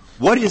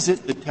 What is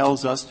it that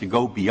tells us to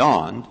go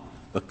beyond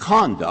the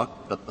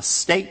conduct that the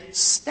state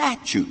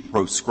statute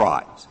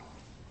proscribes,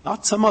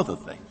 not some other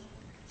thing?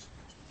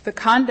 The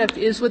conduct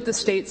is what the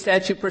state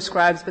statute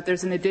prescribes, but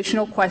there's an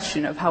additional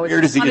question of how it's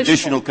Here is the punishable.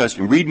 additional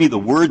question. Read me the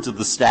words of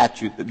the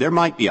statute. There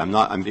might be.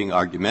 I'm being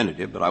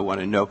argumentative, but I want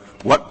to know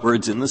what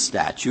words in the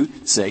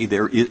statute say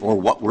there is, or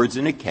what words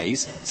in a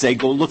case say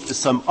go look to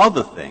some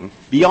other thing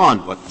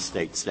beyond what the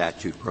state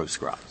statute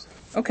proscribes.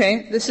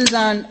 Okay. This is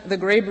on the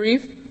gray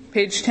brief,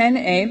 page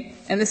 10A,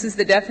 and this is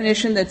the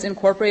definition that's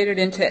incorporated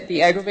into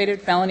the aggravated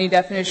felony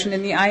definition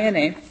in the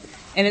INA.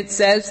 And it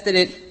says that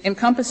it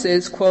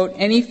encompasses, quote,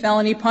 any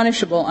felony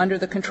punishable under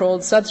the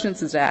Controlled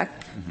Substances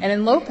Act. Mm-hmm. And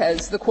in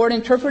Lopez, the Court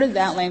interpreted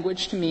that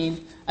language to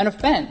mean an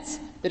offense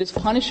that is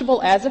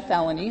punishable as a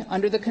felony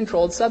under the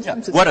Controlled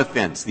Substances Act. What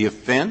offense? The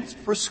offense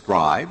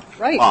prescribed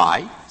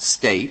by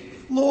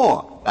state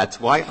law. That's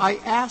why I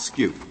ask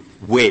you,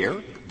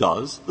 where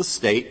does the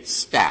state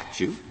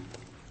statute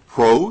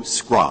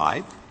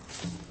proscribe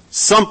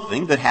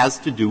something that has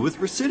to do with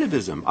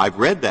recidivism? I've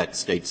read that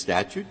state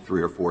statute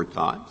 3 or 4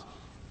 times.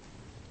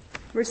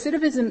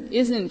 Recidivism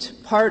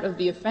isn't part of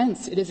the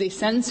offense. It is a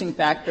sentencing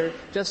factor.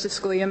 Justice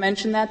Scalia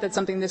mentioned that. That's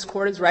something this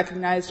Court has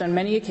recognized on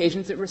many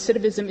occasions, that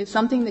recidivism is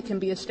something that can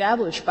be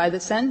established by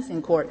the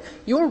sentencing court.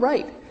 You're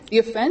right. The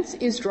offense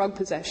is drug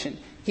possession.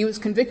 He was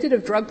convicted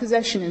of drug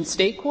possession in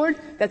state court.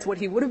 That's what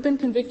he would have been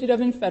convicted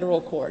of in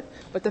federal court.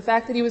 But the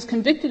fact that he was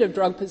convicted of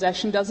drug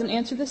possession doesn't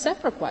answer the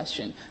separate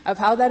question of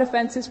how that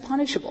offense is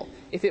punishable.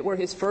 If it were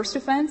his first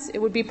offense, it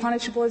would be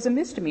punishable as a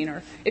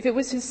misdemeanor. If it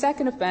was his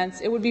second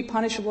offense, it would be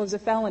punishable as a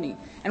felony.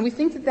 And we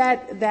think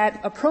that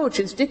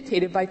approach is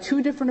dictated by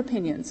 2 different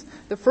opinions.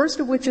 The first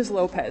of which is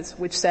Lopez,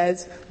 which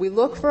says we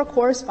look for a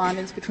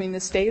correspondence between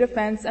the state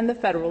offense and the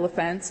federal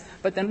offense,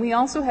 but then we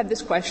also have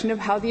this question of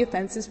how the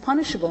offense is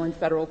punishable in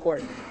federal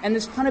court. And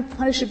this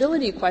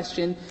punishability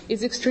question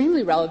is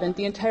extremely relevant.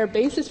 The entire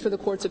basis for the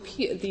Court's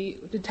opinion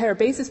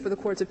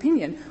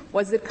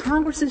was that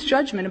Congress's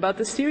judgment about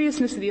the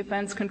seriousness of the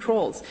offense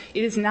controls.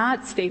 It is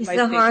not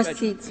state-by-state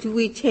judgment. Do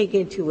we take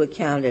into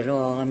account at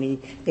all? I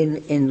mean,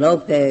 in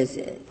Lopez,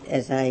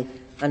 as I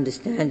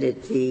understand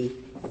it, the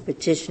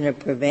petitioner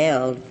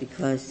prevailed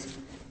because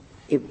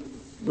it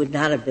would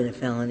not have been a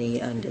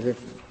felony under the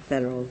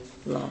federal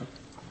law.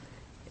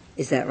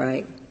 Is that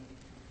right?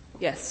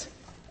 Yes.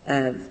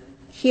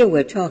 Here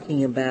we're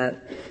talking about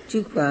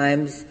 2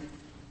 crimes.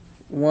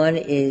 One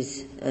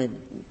is a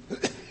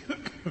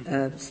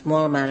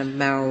small amount of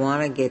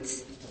marijuana,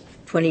 gets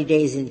 20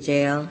 days in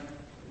jail.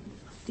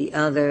 The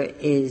other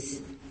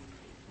is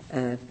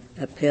a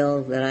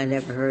pill that I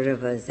never heard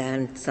of, a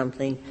Xan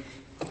something,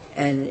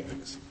 and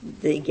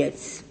they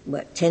gets,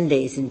 10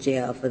 days in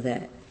jail for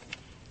that.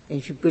 And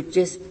if you could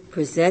just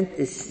present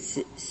this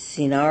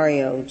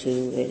scenario to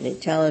an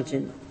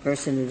intelligent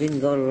person who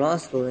didn't go to law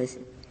school,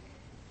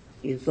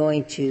 you're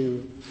going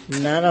to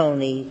not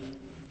only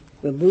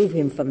remove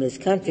him from this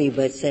country,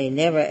 but say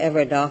never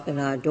ever darken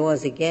our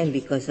doors again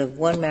because of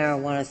one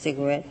marijuana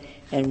cigarette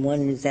and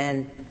one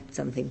Xan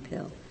something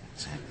pill.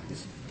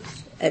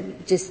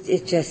 It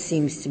just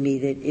seems to me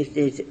that if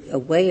there's a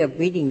way of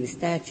reading the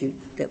statute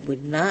that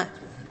would not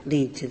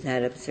lead to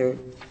that absurd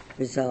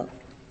result,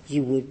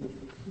 you would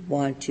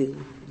want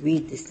to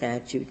read the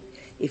statute.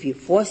 If you're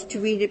forced to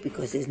read it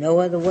because there's no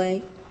other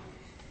way,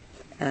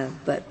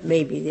 but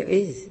maybe there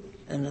is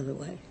another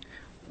way.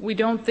 We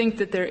don't think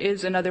that there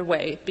is another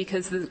way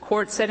because the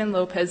Court said in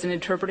Lopez in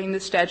interpreting the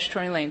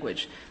statutory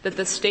language that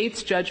the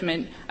state's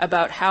judgment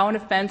about how an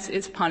offense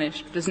is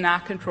punished does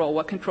not control.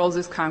 What controls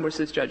is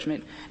Congress's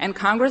judgment. And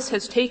Congress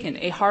has taken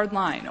a hard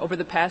line over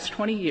the past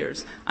 20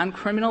 years on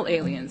criminal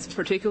aliens,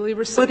 particularly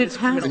recidivist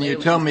criminal aliens. Can you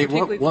tell me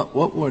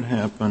what would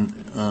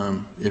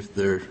happen if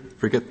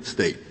forget the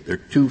state, there are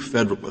 2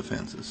 federal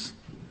offenses.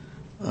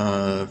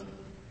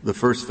 The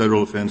first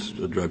federal offense,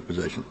 drug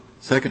possession.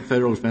 Second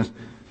federal offense,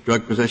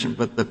 drug possession,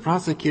 but the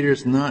prosecutor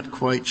is not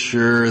quite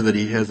sure that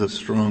he has a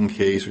strong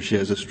case or she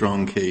has a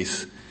strong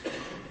case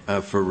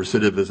for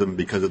recidivism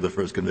because of the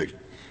first conviction.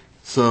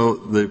 So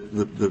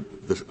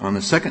on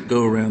the second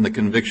go-around, the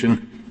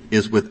conviction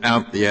is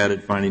without the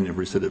added finding of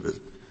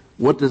recidivism.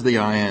 What does the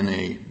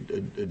INA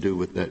do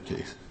with that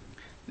case?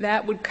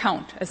 That would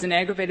count as an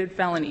aggravated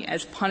felony,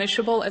 as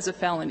punishable as a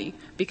felony,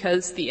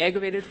 because the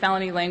aggravated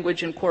felony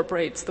language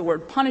incorporates the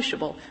word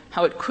punishable,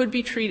 how it could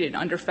be treated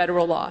under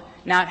federal law,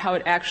 not how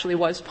it actually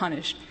was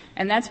punished.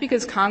 And that's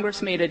because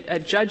Congress made a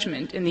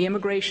judgment in the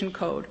Immigration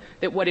Code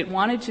that what it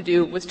wanted to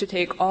do was to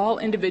take all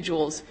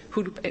individuals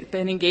who'd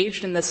been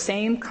engaged in the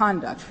same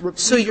conduct.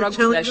 So you're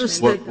telling us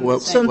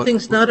that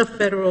something's not a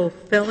federal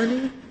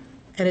felony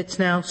and it's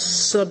now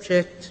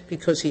subject,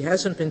 because he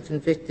hasn't been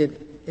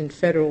convicted in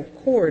federal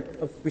court,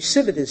 of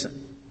recidivism.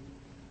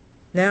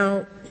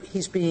 Now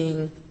he's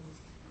being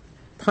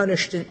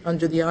punished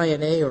under the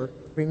INA or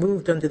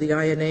removed under the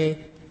INA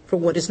for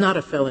what is not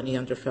a felony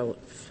under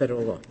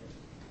federal law.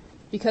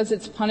 Because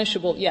it's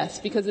punishable, yes,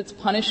 because it's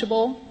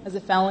punishable as a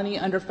felony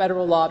under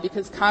federal law,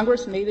 because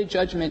Congress made a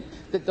judgment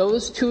that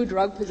those two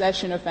drug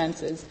possession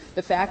offenses,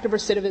 the fact of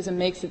recidivism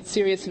makes it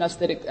serious enough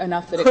that it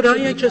could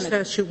I just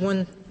ask you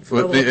one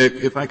follow-up?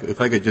 If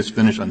I could just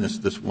finish on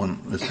this one.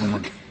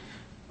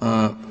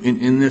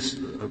 In this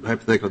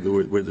hypothetical that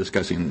we're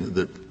discussing,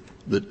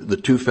 the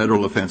two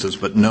federal offenses,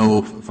 but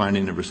no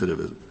finding of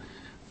recidivism.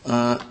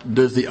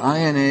 Does the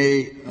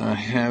INA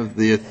have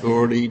the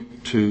authority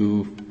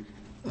to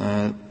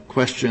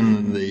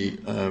question the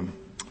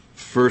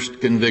first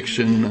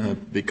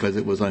conviction because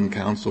it was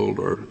uncounseled,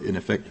 or in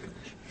effect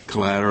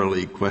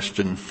collaterally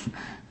question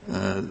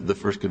the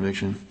first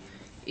conviction?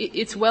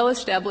 It's well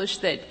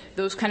established that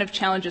those kind of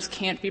challenges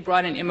can't be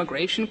brought in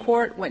immigration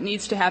court. What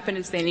needs to happen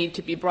is they need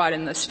to be brought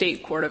in the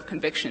state court of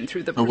conviction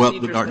through the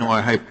procedures.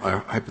 Our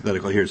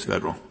hypothetical here is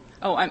federal.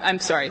 Oh, I'm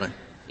sorry. Right.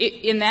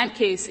 In that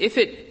case,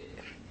 the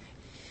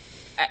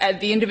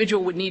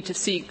individual would need to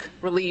seek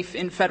relief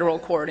in federal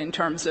court in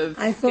terms of.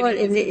 I thought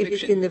if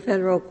it's in the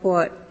federal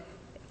court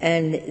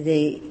and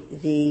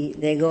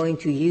they're going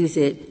to use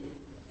it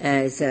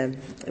as a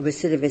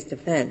recidivist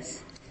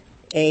offense,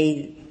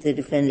 A, the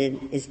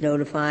defendant is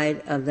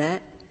notified of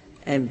that,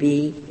 and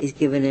B, is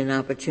given an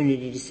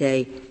opportunity to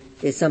say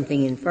there's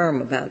something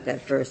infirm about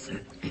that first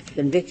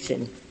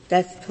conviction.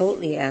 That's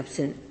totally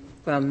absent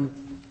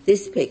from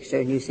this picture.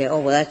 And you say, oh,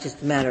 well, that's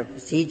just a matter of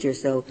procedure,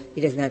 so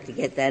he doesn't have to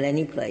get that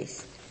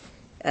anyplace.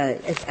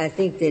 I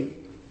think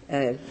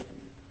that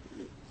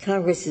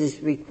Congress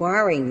is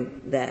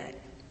requiring that.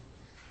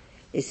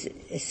 It's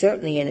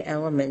certainly an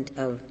element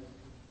of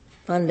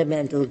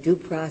fundamental due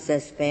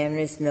process,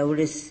 fairness,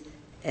 notice,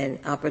 and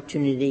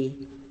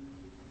opportunity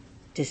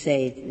to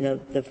say, no,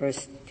 the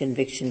first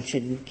conviction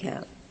shouldn't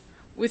count.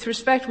 With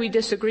respect, we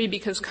disagree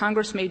because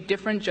Congress made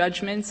different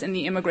judgments in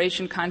the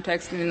immigration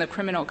context and in the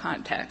criminal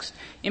context.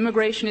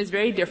 Immigration is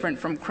very different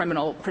from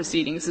criminal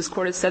proceedings. This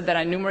Court has said that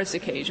on numerous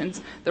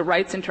occasions. The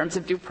rights in terms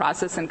of due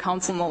process and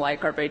counsel and the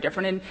like are very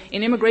different. And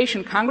in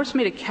immigration, Congress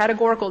made a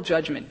categorical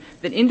judgment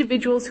that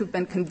individuals who've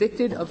been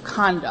convicted of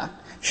conduct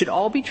should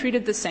all be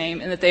treated the same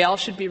and that they all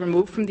should be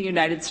removed from the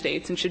United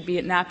States and should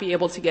not be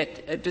able to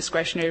get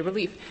discretionary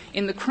relief.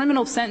 In the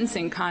criminal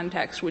sentencing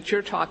context, which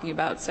you're talking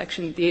about,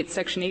 Section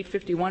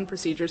 851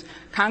 procedures,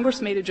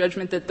 Congress made a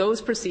judgment that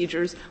those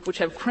procedures, which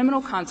have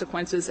criminal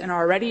consequences and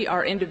already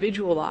are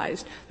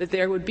individualized, that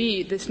there would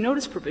be this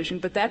notice provision,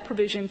 but that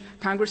provision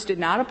Congress did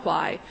not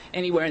apply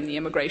anywhere in the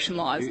immigration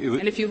laws.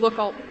 And if you look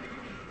all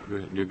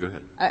Go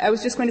ahead. I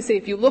was just going to say,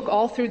 if you look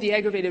all through the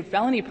aggravated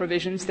felony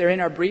provisions, they're in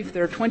our brief,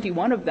 there are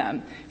 21 of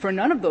them. For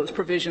none of those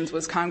provisions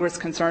was Congress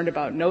concerned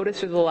about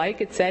notice or the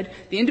like. It said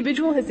the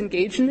individual has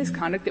engaged in this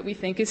conduct that we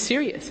think is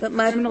serious. But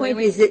my point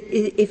is that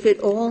if it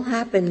all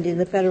happened in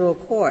the federal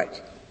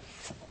court,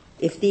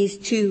 if these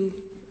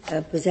two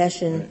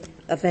possession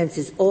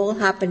offenses all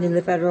happened in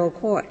the federal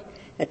court,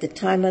 at the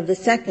time of the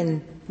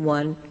second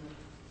one,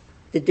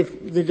 the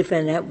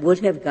defendant would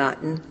have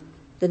gotten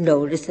the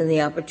notice and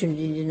the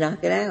opportunity to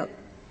knock it out.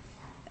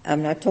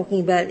 I'm not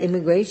talking about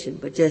immigration,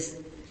 but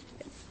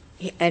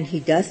and he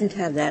doesn't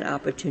have that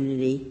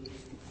opportunity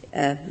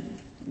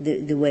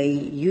the way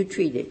you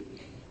treat it.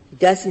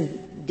 He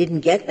didn't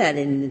get that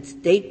in the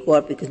state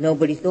court because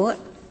nobody thought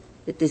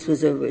that this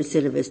was a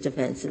recidivist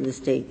offense in the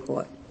state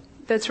court.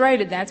 That's right,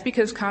 and that's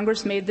because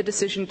Congress made the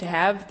decision to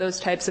have those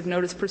types of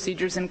notice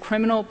procedures in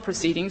criminal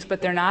proceedings,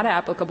 but they're not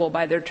applicable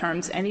by their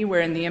terms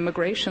anywhere in the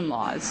immigration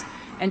laws.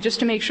 And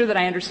just to make sure that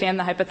I understand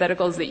the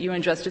hypotheticals that you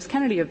and Justice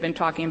Kennedy have been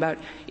talking about,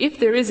 if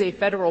there is a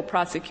federal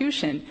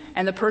prosecution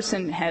and the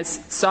person has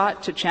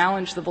sought to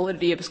challenge the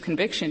validity of his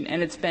conviction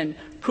and it's been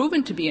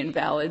proven to be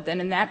invalid, then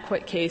in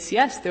that case,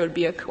 yes, there would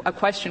be a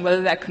question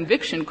whether that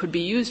conviction could be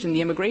used in the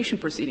immigration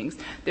proceedings.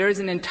 There is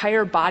an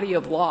entire body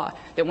of law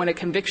that when a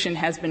conviction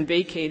has been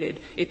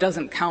vacated, it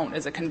doesn't count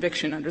as a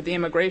conviction under the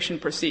immigration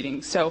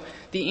proceedings. So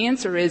the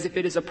answer is if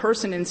it is a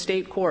person in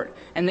state court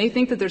and they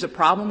think that there's a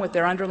problem with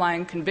their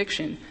underlying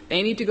conviction,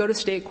 they need to go to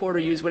state court or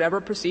use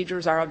whatever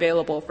procedures are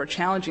available for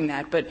challenging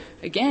that. But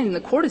again,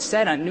 the Court has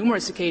said on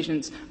numerous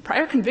occasions,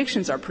 prior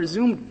convictions are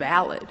presumed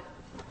valid.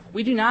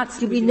 We do not.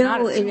 Do we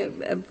know,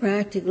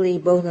 practically,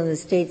 both on the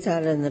state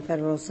side and the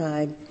federal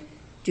side,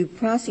 do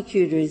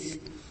prosecutors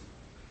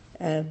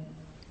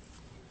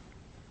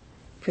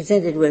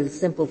presented with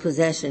simple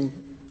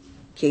possession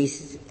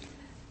cases,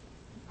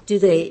 do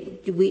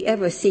we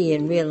ever see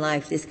in real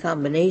life this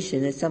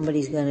combination that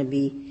somebody's going to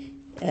be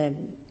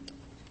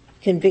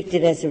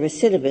convicted as a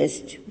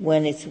recidivist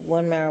when it's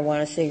one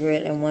marijuana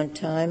cigarette at one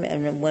time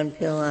and then one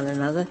pill on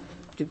another?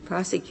 Do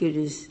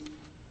prosecutors,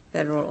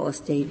 federal or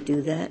state,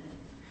 do that?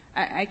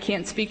 I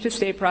can't speak to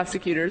state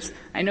prosecutors.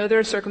 I know there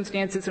are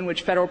circumstances in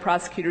which federal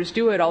prosecutors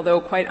do it,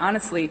 although quite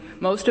honestly,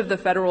 most of the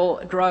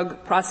federal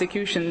drug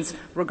prosecutions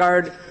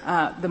regard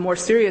the more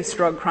serious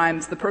drug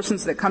crimes. The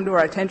persons that come to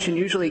our attention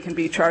usually can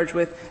be charged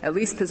with at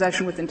least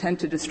possession with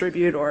intent to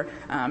distribute or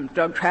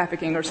drug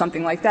trafficking or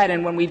something like that.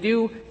 And when we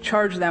do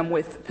charge them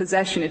with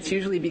possession, it's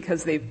usually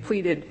because they've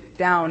pleaded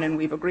down, and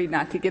we've agreed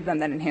not to give them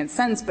that enhanced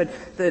sentence. But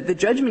the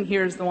judgment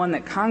here is the one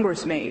that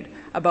Congress made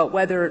about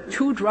whether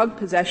 2 drug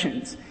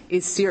possessions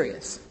is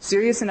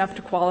serious enough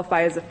to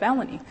qualify as a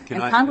felony. Can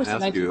and I Congress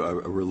ask you a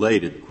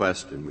related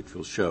question which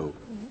will show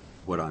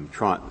what I'm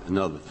trying,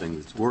 another thing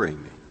that's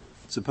worrying me?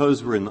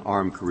 Suppose we're in the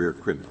Armed Career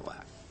Criminal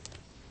Act.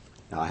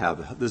 Now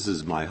this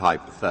is my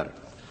hypothetical.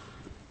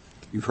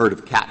 You've heard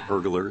of cat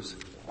burglars.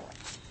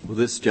 Well,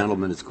 this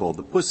gentleman is called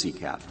the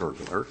pussycat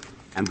burglar,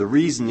 and the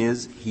reason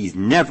is he's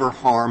never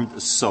harmed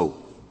a soul.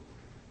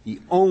 He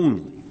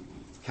only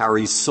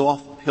carries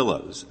soft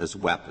pillows as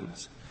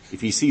weapons.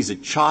 If he sees a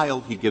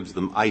child, he gives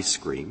them ice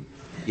cream.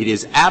 It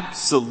is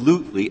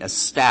absolutely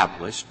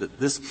established that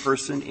this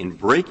person, in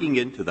breaking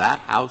into that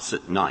house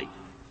at night,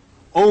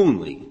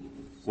 only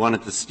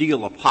wanted to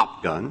steal a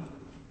pop gun,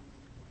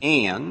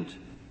 and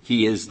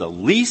he is the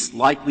least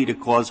likely to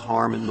cause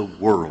harm in the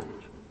world.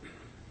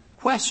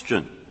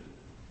 Question.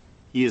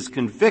 He is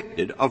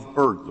convicted of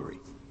burglary.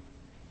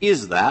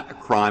 Is that a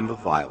crime of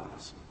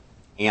violence?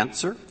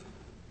 Answer.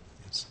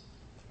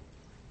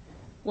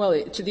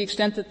 Well, to the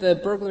extent that the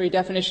burglary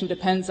definition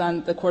depends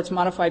on the Court's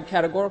modified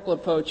categorical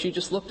approach, you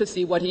just look to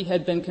see what he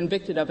had been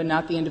convicted of and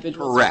not the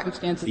individual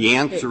circumstances. The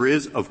answer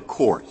is, of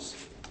course,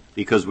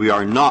 because we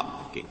are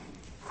not looking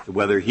to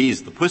whether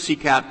he's the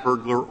pussycat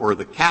burglar or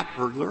the cat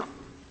burglar.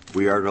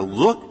 We are to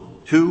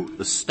look to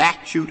the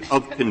statute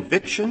of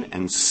conviction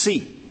and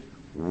see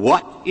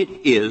what it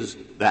is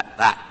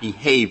that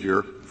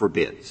behavior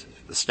forbids.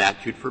 The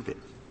statute forbids.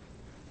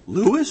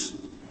 Lewis,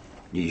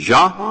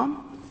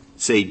 Nijaham,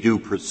 say do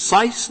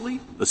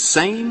precisely the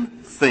same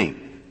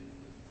thing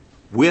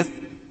with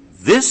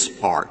this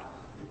part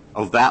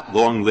of that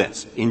long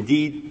list.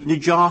 Indeed,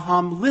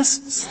 Nijaham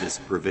lists this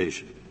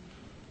provision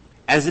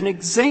as an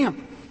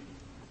example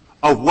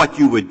of what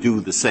you would do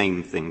the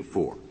same thing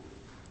for.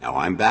 Now,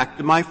 I'm back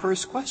to my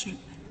first question.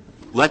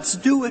 Let's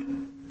do it.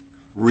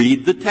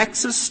 Read the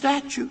Texas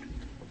statute.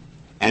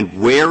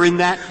 And where in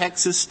that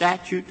Texas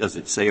statute does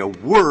it say a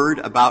word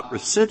about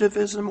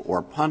recidivism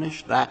or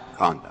punish that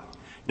conduct?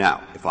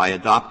 Now, if I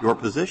adopt your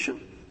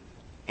position,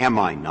 am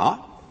I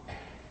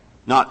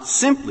not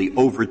simply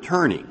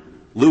overturning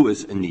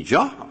Lewis and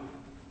Nijaham,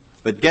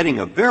 but getting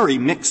a very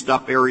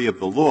mixed-up area of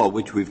the law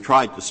which we've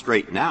tried to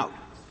straighten out?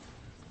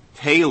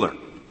 Taylor,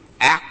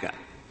 ACCA,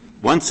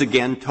 once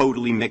again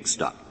totally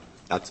mixed up.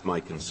 That's my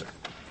concern.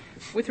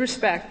 With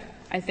respect,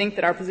 I think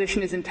that our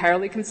position is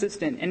entirely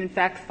consistent and, in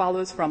fact,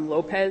 follows from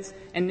Lopez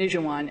and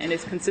Nijuan and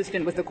is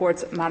consistent with the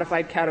Court's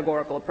modified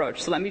categorical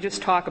approach. So let me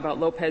just talk about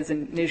Lopez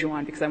and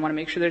Nijuan because I want to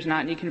make sure there's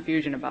not any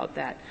confusion about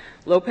that.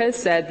 Lopez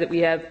said that we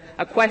have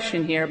a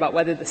question here about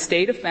whether the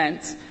state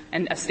offense,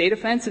 and a state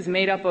offense is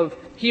made up of,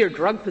 here,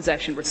 drug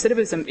possession.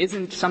 Recidivism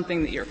isn't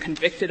something that you're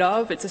convicted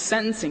of. It's a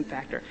sentencing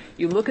factor.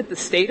 You look at the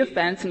state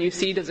offense and you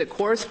see, does it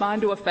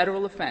correspond to a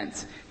federal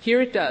offense?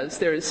 Here it does.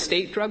 There is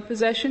state drug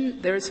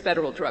possession. There is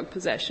federal drug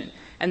possession.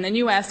 And then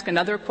you ask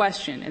another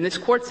question. And this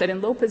Court said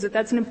in Lopez that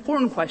that's an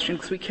important question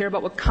because we care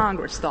about what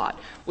Congress thought,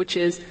 which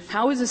is,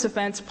 how is this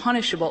offense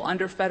punishable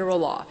under federal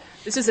law?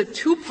 This is a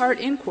 2-part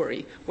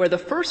inquiry where the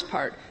first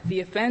part,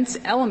 the offense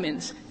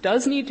elements,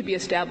 does need to be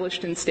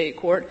established in state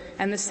court,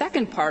 and the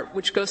second part,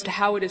 which goes to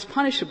how it is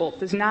punishable,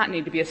 does not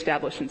need to be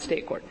established in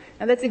state court.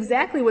 Now, that's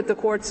exactly what the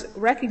Court's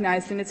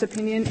recognized in its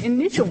opinion in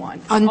Nijuan,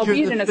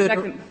 albeit in a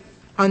second.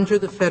 Under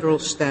the federal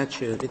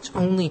statute, it's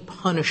only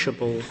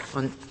punishable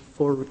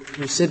for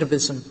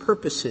recidivism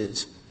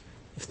purposes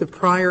if the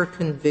prior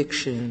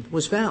conviction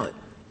was valid.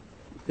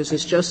 Because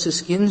as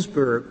Justice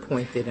Ginsburg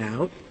pointed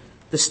out,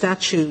 the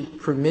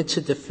statute permits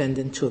a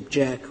defendant to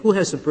object. Who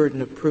has the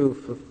burden of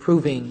proof of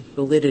proving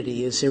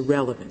validity is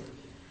irrelevant.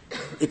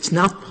 It's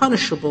not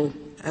punishable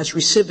as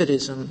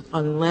recidivism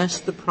unless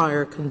the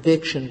prior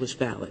conviction was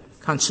valid,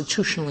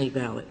 constitutionally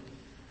valid.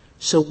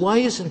 So why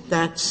isn't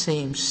that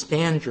same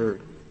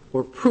standard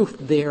or proof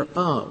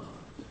thereof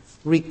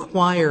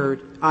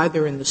required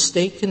either in the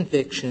state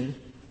conviction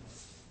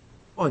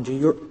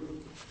under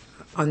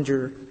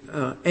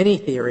any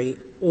theory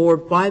or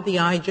by the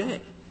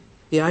IJ?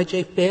 The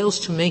IJ fails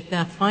to make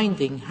that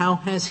finding. How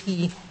has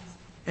he,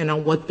 and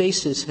on what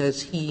basis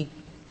has he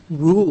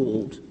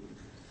ruled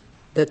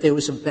that there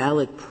was a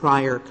valid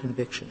prior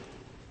conviction?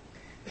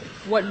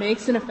 What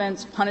makes an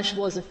offense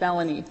punishable as a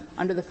felony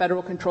under the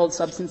Federal Controlled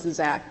Substances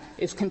Act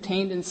is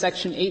contained in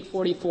Section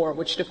 844,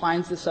 which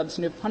defines the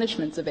substantive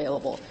punishments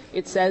available.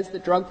 It says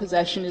that drug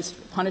possession is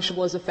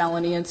punishable as a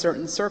felony in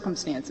certain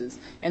circumstances.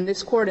 And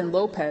this Court in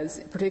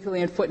Lopez,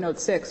 particularly in footnote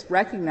 6,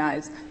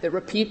 recognized that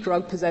repeat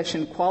drug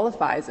possession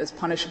qualifies as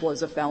punishable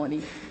as a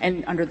felony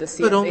and under the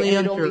CSA. But only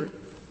under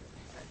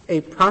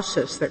a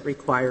process that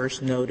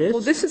requires notice.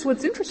 Well, this is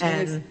what's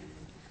interesting.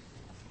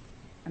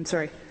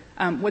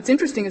 What's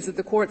interesting is that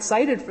the Court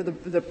cited for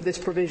this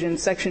provision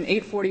Section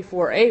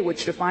 844A,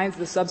 which defines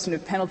the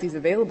substantive penalties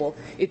available.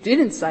 It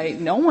didn't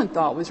cite, no one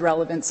thought was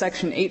relevant,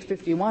 Section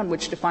 851,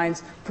 which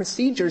defines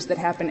procedures that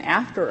happen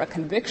after a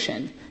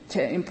conviction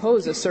to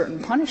impose a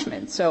certain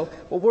punishment. So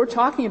what we're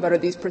talking about are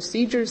these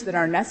procedures that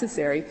are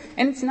necessary,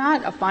 and it's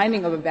not a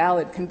finding of a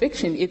valid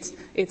conviction.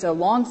 It's a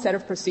long set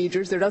of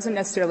procedures. There doesn't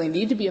necessarily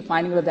need to be a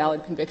finding of a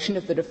valid conviction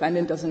if the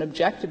defendant doesn't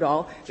object at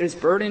all. There's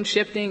burden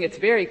shifting. It's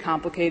very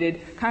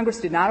complicated. Congress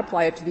did not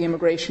apply it to the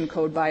immigration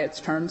code by its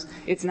terms.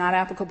 It's not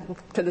applicable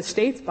to the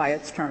states by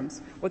its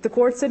terms. What the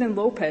Court said in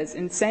Lopez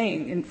in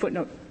saying in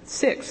footnote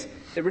 6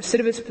 that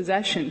recidivist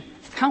possession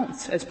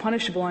counts as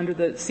punishable under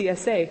the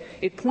CSA,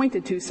 it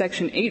pointed to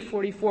Section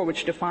 844,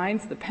 which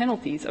defines the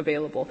penalties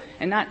available,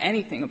 and not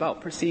anything about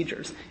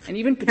procedures. And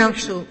even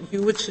Counsel,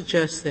 you would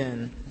suggest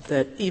then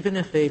that even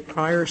if a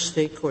prior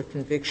state court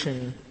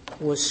conviction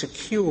was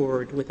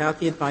secured without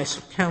the advice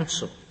of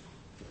counsel,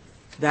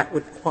 that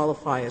would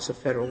qualify as a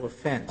federal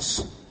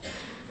offense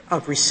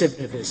of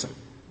recidivism.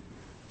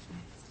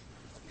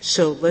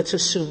 So let's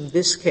assume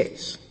this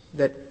case,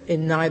 that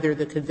in neither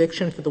the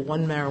conviction for the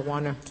one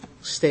marijuana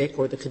stick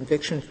or the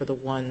conviction for the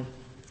one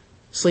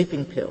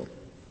sleeping pill,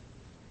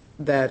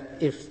 that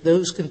if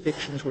those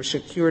convictions were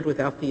secured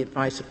without the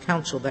advice of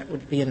counsel, that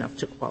would be enough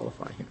to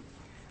qualify him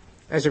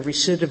as a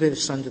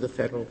recidivist under the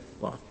federal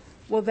law.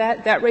 Well,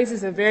 that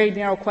raises a very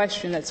narrow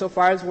question that, so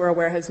far as we're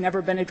aware, has never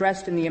been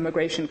addressed in the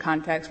immigration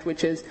context,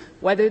 which is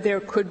whether there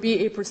could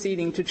be a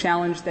proceeding to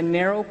challenge the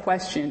narrow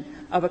question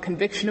of a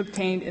conviction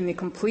obtained in the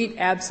complete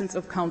absence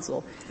of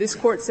counsel. This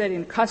Court said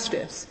in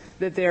Custis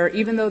that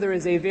even though there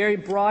is a very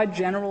broad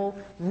general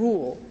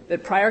rule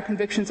that prior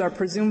convictions are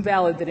presumed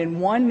valid, that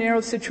in one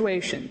narrow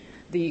situation,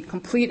 the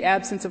complete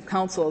absence of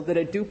counsel, that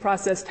a due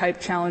process type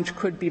challenge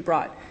could be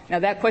brought. Now,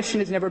 that question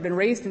has never been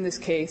raised in this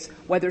case,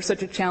 whether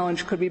such a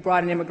challenge could be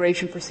brought in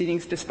immigration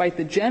proceedings, despite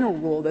the general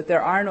rule that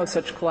there are no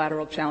such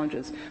collateral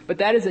challenges. But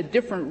that is a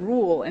different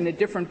rule and a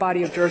different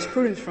body of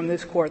jurisprudence from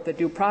this Court, the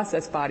due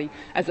process body,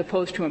 as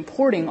opposed to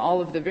importing all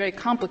of the very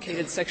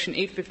complicated Section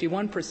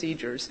 851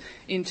 procedures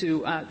into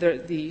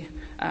the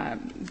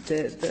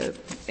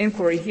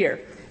inquiry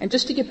here. And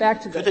just to get back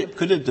to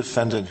Could a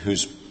defendant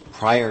whose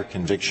prior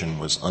conviction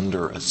was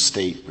under a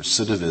state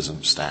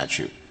recidivism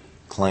statute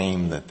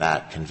claim that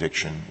that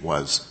conviction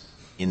was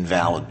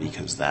invalid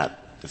because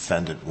that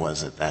defendant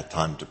was at that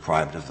time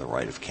deprived of the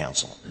right of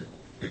counsel?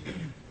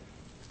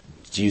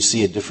 Do you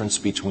see a difference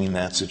between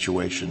that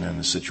situation and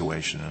the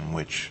situation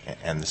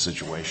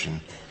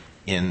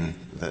in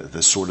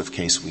the sort of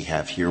case we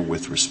have here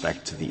with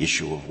respect to the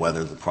issue of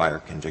whether the prior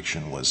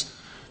conviction was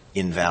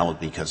invalid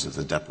because of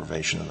the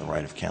deprivation of the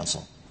right of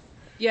counsel?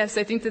 Yes,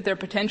 I think that they're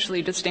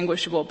potentially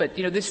distinguishable, but,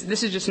 this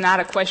is just not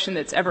a question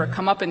that's ever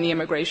come up in the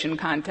immigration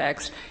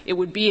context. It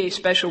would be a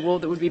special rule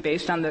that would be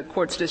based on the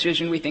Court's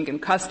decision, we think, in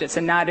Custis,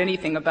 and not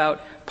anything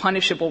about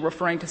punishable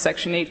referring to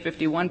Section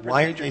 851 procedures.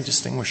 Why are they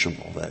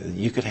distinguishable?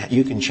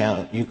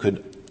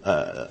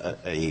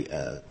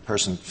 A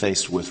person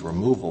faced with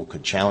removal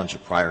could challenge a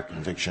prior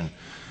conviction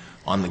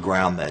on the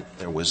ground that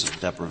there was a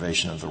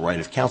deprivation of the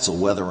right of counsel,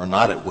 whether or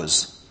not it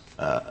was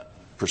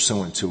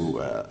pursuant to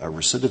a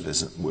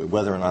recidivism,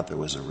 whether or not there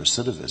was a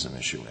recidivism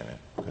issue in it.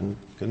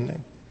 Couldn't they?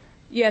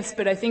 Yes,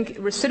 but I think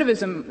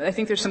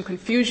there's some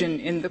confusion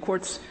in the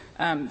Court's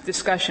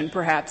discussion,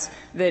 perhaps,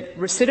 that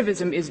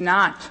recidivism is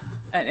not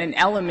an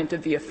element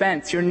of the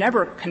offense. You're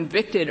never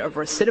convicted of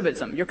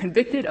recidivism. You're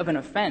convicted of an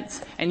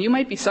offense, and you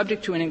might be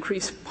subject to an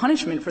increased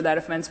punishment for that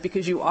offense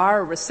because you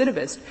are a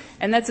recidivist.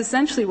 And that's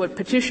essentially what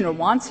Petitioner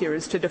wants here,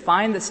 is to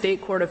define the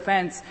state court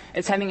offense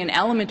as having an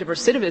element of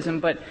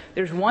recidivism. But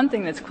there's one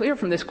thing that's clear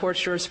from this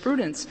Court's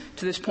jurisprudence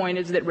to this point,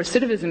 is that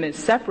recidivism is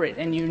separate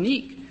and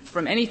unique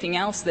from anything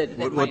else that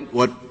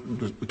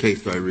What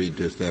case do I read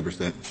to establish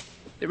that?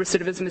 The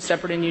recidivism is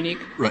separate and unique.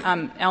 Right.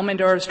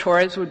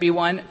 Almendarez-Torres would be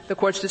one. The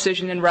Court's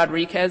decision in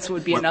Rodriguez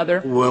would be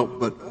another. Well,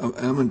 but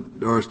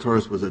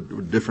Almendarez-Torres was a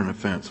different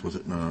offense, was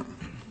it not?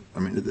 I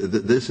mean,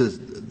 this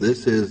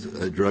is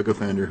a drug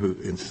offender who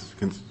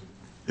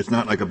it's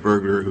not like a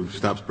burglar who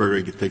stops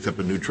burglaring and takes up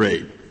a new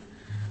trade.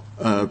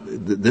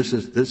 This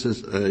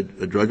is a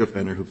drug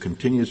offender who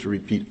continues to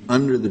repeat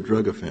under the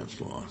drug offense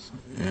laws.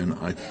 And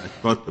I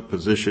thought the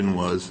position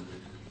was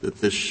that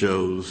this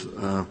shows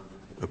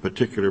a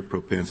particular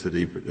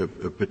propensity, a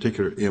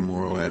particular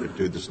immoral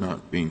attitude that's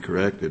not being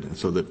corrected, and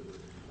so that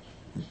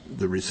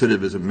the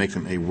recidivism makes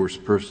him a worse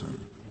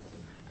person.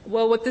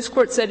 Well, what this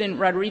Court said in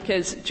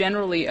Rodriguez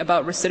generally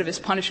about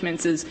recidivist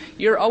punishments is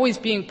you're always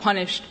being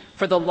punished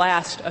for the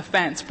last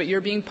offense, but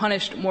you're being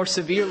punished more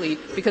severely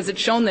because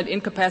it's shown that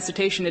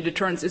incapacitation and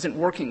deterrence isn't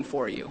working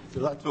for you. So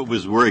that's what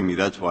was worrying me.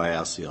 That's why I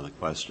asked the other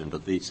question.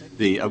 But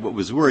what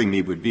was worrying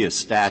me would be a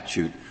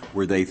statute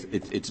where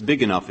it's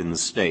big enough in the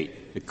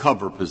state to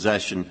cover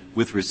possession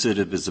with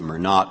recidivism or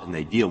not, and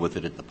they deal with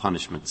it at the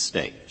punishment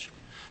stage.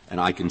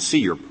 And I can see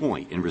your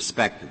point in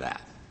respect to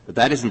that. But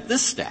that isn't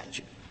this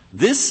statute.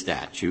 This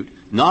statute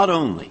not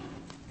only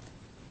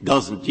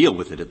doesn't deal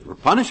with it at the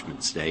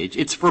punishment stage,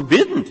 it's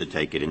forbidden to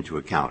take it into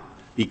account,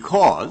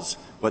 because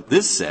what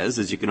this says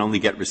is you can only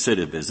get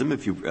recidivism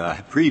if you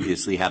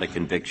previously had a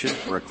conviction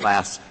for a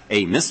Class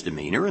A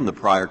misdemeanor, and the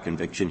prior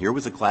conviction here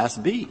was a Class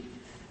B.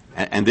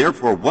 And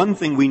therefore, one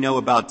thing we know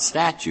about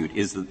statute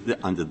is that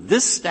under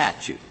this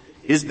statute,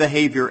 His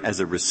behavior as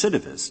a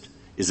recidivist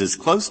is as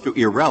close to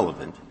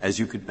irrelevant as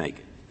you could make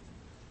it.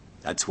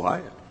 That's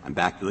why I'm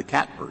back to the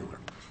cat burglar.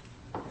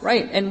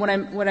 Right. And what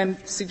I'm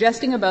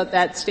suggesting about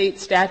that state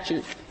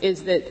statute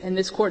is that, and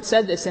this court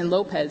said this in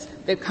Lopez,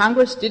 that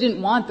Congress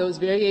didn't want those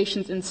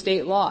variations in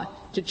state law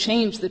to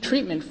change the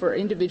treatment for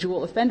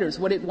individual offenders.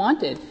 What it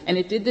wanted, and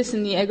it did this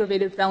in the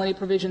aggravated felony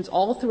provisions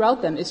all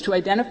throughout them, is to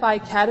identify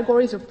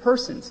categories of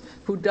persons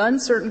who'd done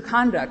certain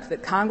conduct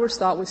that Congress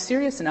thought was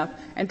serious enough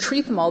and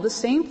treat them all the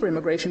same for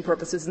immigration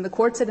purposes. And the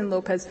court said in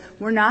Lopez,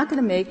 we're not going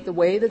to make the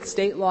way that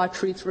state law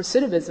treats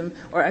recidivism,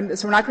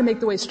 so we're not going to make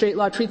the way state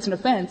law treats an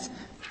offense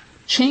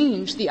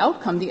change the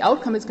outcome. The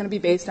outcome is going to be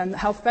based on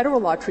how federal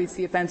law treats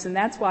the offense, and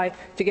that's why,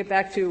 to get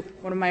back to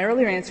one of my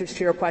earlier answers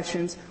to your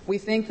questions, we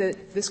think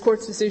that this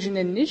Court's decision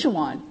in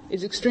Nijuan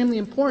is extremely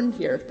important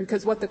here,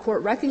 because what the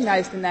Court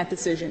recognized in that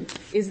decision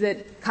is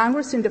that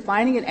Congress, in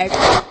defining an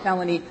aggravated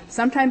felony,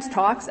 sometimes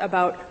talks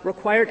about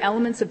required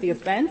elements of the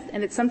offense,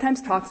 and it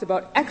sometimes talks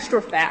about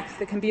extra facts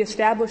that can be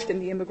established in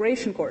the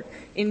immigration court.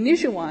 In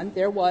Nijuan,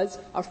 there was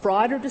a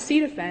fraud or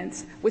deceit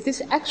offense with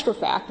this extra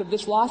fact of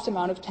this lost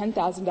amount of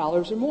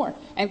 $10,000 or more.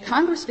 And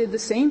Congress did the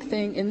same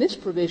thing in this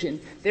provision.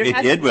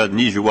 It did. Well,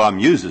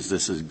 Nijuan uses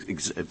this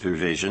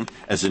provision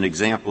as an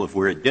example of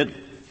where it didn't.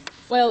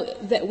 Well,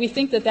 we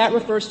think that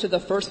refers to the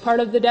first part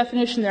of the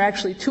definition. There are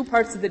actually two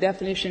parts of the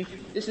definition.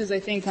 This is,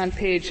 I think, on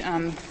page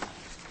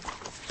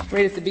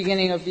right at the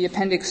beginning of the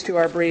appendix to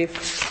our brief.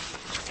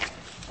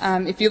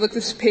 If you look,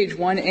 this is page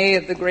 1A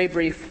of the gray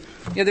brief.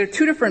 There are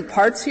two different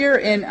parts here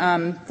in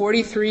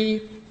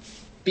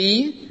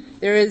 43B.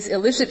 There is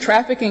illicit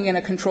trafficking in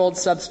a controlled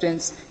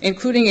substance,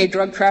 including a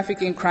drug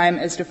trafficking crime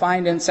as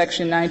defined in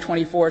Section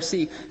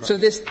 924C. Right. So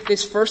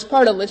this first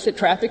part, illicit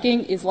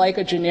trafficking, is like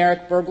a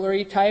generic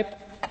burglary type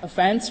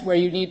offense where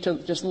you need to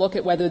just look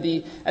at whether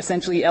the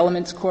essentially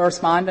elements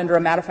correspond under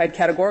a modified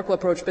categorical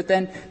approach. But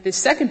then the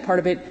second part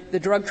of it, the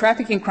drug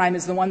trafficking crime,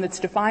 is the one that's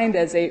defined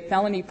as a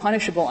felony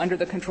punishable under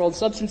the Controlled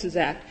Substances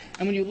Act.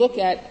 And when you look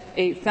at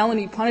a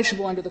felony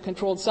punishable under the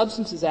Controlled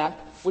Substances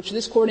Act, which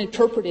this Court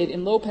interpreted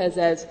in Lopez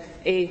as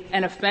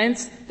an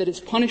offense that is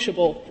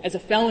punishable as a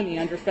felony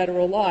under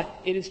federal law,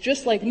 it is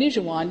just like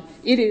Nijuan.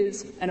 It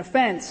is an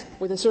offense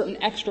with a certain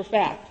extra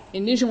fact.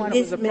 In Nijuan, it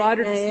was a fraud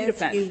or deceit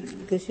offense.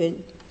 Because your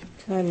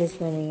time is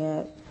running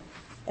out.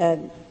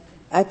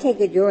 I take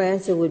it your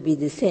answer would be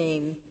the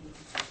same.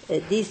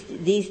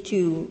 These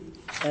two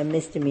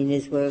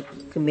misdemeanors were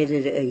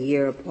committed a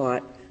year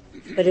apart.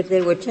 But if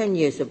they were 10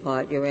 years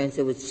apart, your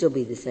answer would still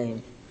be the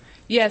same.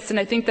 Yes, and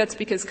I think that's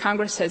because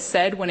Congress has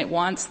said when it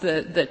wants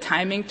the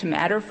timing to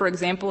matter. For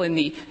example, in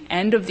the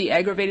end of the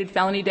aggravated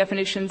felony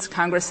definitions,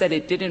 Congress said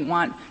it didn't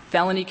want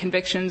felony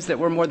convictions that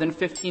were more than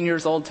 15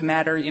 years old to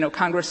matter. You know,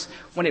 Congress,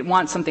 when it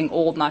wants something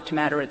old not to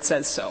matter, it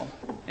says so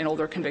in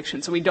older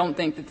convictions. So we don't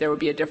think that there would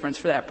be a difference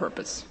for that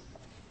purpose.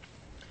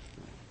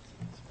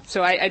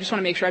 So I just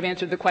want to make sure I've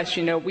answered the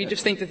question. No, we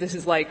just think that this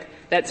is like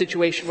that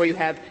situation where you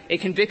have a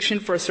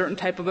conviction for a certain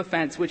type of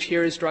offense, which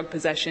here is drug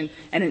possession,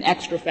 and an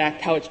extra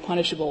fact, how it's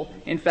punishable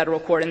in federal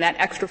court. And that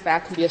extra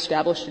fact can be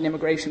established in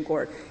immigration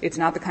court. It's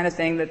not the kind of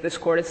thing that this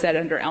Court has said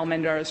under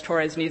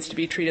Almendarez-Torres needs to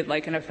be treated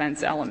like an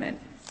offense element.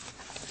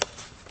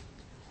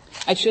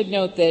 I should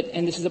note that,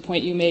 and this is a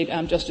point you made,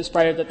 Justice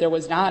Breyer, that there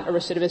was not a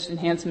recidivist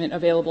enhancement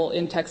available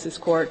in Texas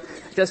court.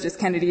 Justice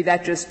Kennedy,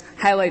 that just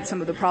highlights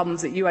some of the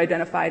problems that you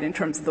identified in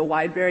terms of the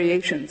wide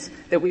variations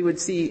that we would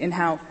see in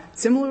how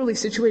similarly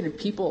situated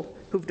people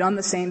who've done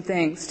the same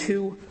things,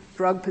 two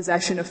drug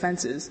possession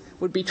offenses,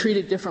 would be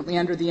treated differently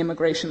under the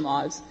immigration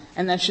laws.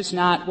 And that's just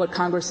not what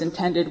Congress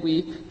intended.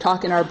 We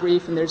talk in our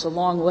brief, and there's a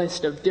long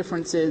list of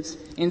differences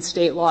in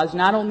state laws,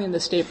 not only in the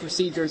state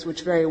procedures,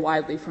 which vary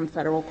widely from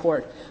federal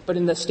court, but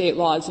in the state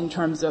laws in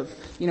terms of,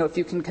 you know, if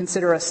you can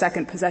consider a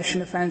second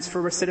possession offense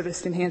for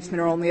recidivist enhancement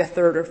or only a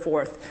third or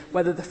fourth,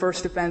 whether the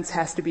first offense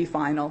has to be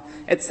final,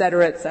 et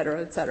cetera, et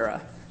cetera, et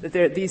cetera.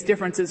 That these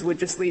differences would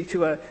just lead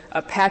to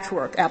a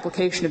patchwork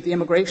application of the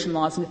immigration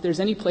laws. And if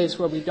there's any place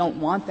where we don't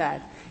want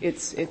that,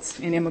 it's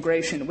in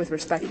immigration with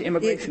respect to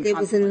immigration. There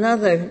was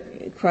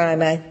another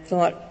crime, I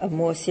thought a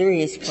more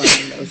serious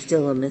crime that was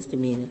still a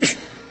misdemeanor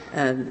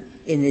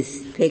in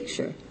this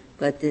picture.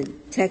 But the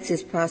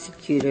Texas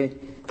prosecutor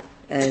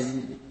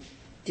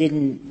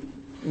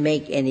didn't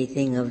make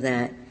anything of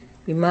that.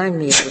 Remind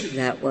me of what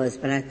that was,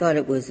 but I thought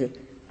it was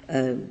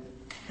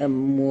a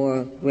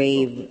more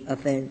grave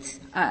offense.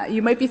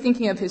 You might be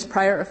thinking of his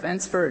prior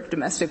offense for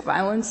domestic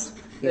violence.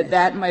 Yes.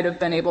 That might have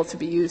been able to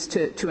be used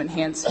to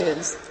enhance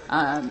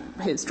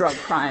his drug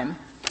crime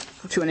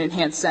to an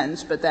enhanced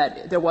sentence, but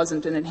that there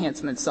wasn't an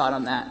enhancement sought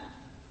on that.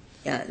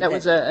 Yeah, that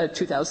was a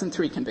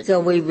 2003 conviction. So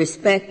we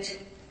respect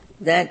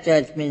that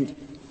judgment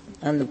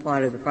on the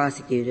part of the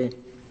prosecutor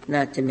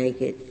not to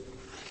make it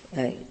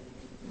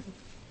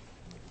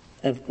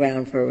of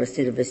ground for a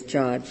recidivist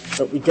charge,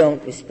 but we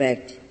don't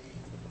respect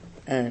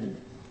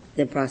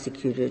the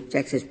prosecutor,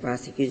 Texas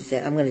prosecutor,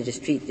 said, I'm going to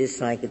just treat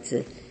this like it's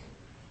a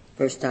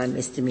first-time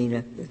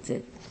misdemeanor. That's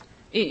it.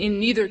 In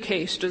neither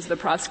case does the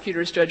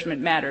prosecutor's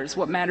judgment matters.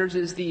 What matters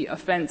is the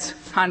offense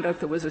conduct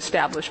that was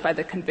established by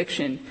the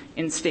conviction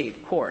in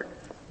state court.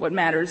 What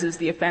matters is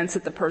the offense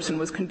that the person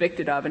was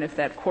convicted of, and if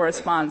that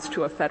corresponds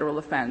to a federal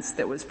offense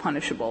that was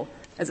punishable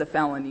as a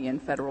felony in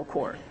federal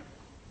court.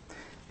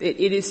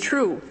 It is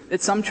true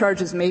that some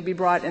charges may be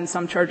brought and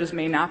some charges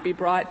may not be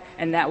brought,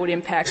 and that would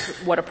impact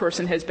what a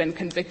person has been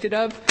convicted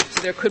of.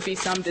 So there could be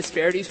some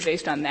disparities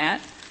based on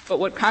that. But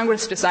what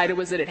Congress decided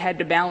was that it had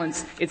to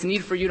balance its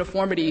need for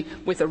uniformity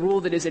with a rule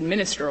that is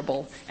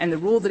administrable. And the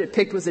rule that it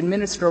picked was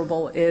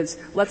administrable is,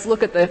 let's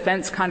look at the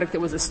offense conduct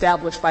that was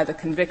established by the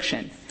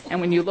conviction.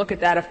 And when you look at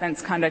that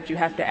offense conduct, you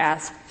have to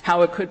ask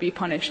how it could be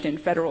punished in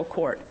federal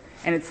court.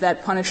 And it's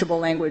that punishable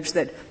language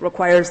that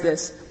requires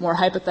this more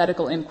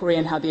hypothetical inquiry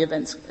in how the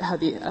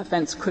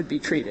offense could be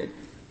treated.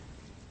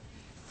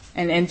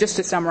 And just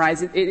to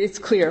summarize, it's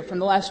clear from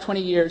the last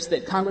 20 years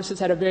that Congress has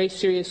had a very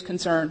serious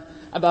concern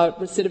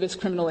about recidivist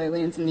criminal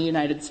aliens in the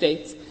United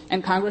States.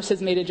 And Congress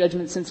has made a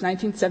judgment since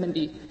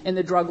 1970 in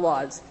the drug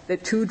laws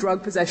that 2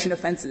 drug possession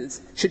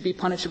offenses should be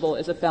punishable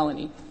as a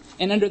felony.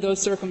 And under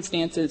those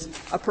circumstances,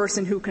 a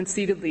person who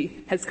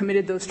conceitedly has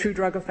committed those 2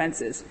 drug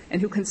offenses and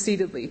who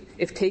conceitedly,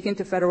 if taken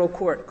to federal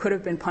court, could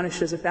have been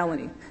punished as a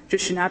felony,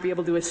 just should not be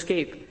able to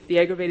escape the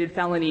aggravated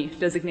felony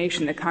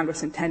designation that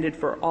Congress intended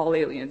for all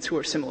aliens who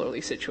are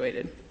similarly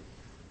situated.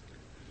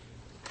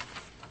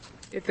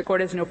 If the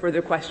Court has no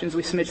further questions,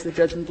 we submit to the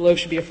judgment below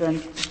should be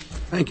affirmed.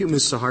 Thank you,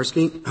 Ms.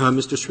 Saharsky.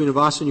 Mr.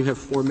 Srinivasan, you have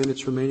 4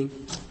 minutes remaining.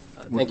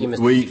 Thank you, Mr.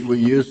 We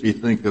usually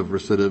think of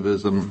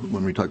recidivism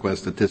when we talk about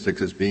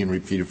statistics as being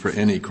repeated for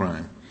any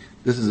crime.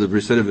 This is a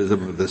recidivism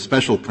of the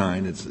special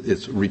kind.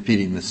 It's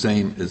repeating the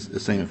same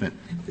event.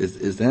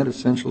 Is that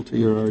essential to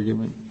your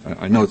argument?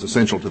 I know it's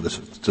essential to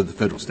the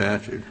federal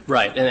statute.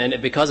 Right,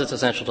 and because it's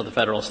essential to the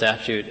federal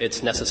statute,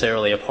 it's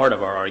necessarily a part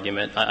of our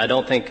argument. I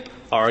don't think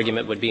our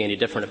argument would be any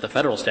different if the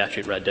federal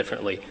statute read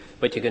differently.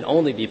 But you can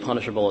only be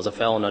punishable as a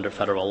felon under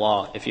federal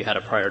law if you had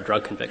a prior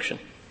drug conviction.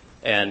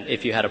 And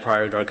if you had a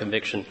prior drug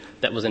conviction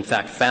that was in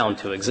fact found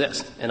to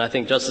exist. And I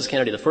think, Justice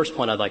Kennedy, the first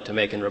point I'd like to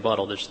make in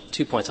rebuttal, there's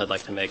 2 points I'd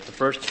like to make. The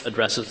first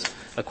addresses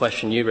a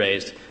question you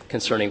raised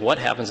concerning what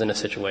happens in a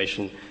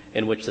situation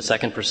in which the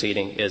second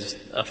proceeding is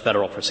a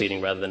federal proceeding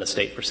rather than a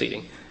state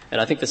proceeding.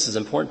 And I think this is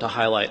important to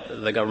highlight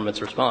the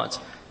government's response,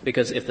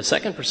 because if the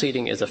second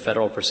proceeding is a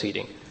federal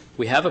proceeding,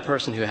 we have a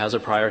person who has a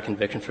prior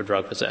conviction for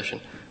drug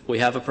possession. We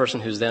have a person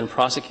who's then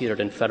prosecuted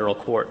in federal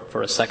court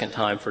for a second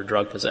time for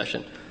drug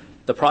possession.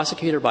 The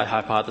prosecutor, by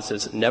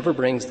hypothesis, never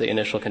brings the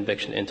initial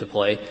conviction into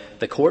play.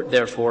 The court,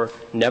 therefore,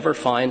 never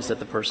finds that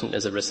the person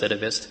is a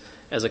recidivist.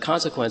 As a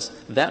consequence,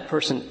 that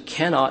person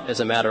cannot, as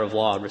a matter of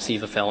law,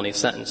 receive a felony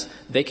sentence.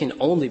 They can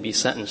only be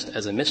sentenced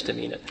as a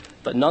misdemeanor.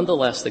 But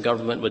nonetheless, the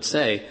government would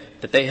say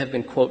that they have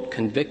been, quote,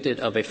 convicted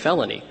of a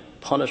felony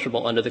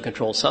punishable under the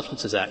Controlled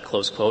Substances Act,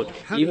 close quote,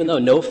 even though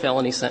no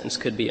felony sentence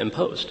could be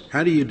imposed.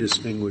 How do you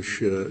distinguish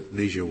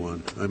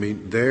Nijuan? I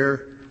mean,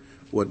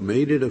 what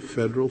made it a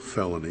federal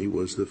felony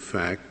was the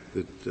fact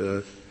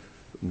that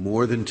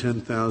more than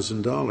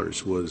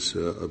 $10,000 was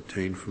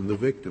obtained from the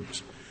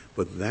victims.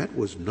 But that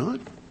was not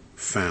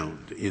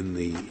found in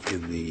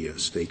the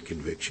state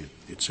conviction.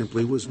 It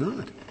simply was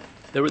not.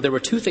 There were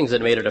 2 things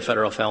that made it a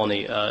federal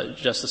felony,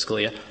 Justice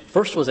Scalia.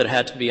 First was it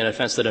had to be an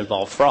offense that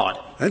involved fraud.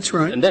 That's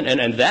right. And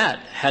that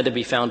had to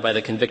be found by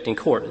the convicting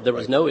court. There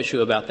was no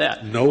issue about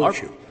that. No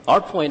issue. Our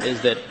point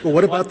is that — Well,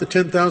 what about the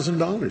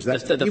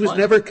 $10,000? He was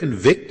never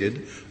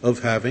convicted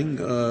of having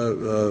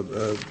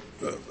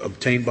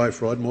obtained by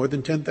fraud more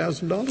than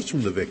 $10,000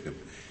 from the victim.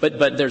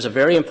 But there's a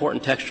very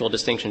important textual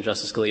distinction,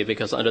 Justice Scalia,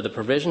 because under the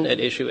provision at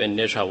issue in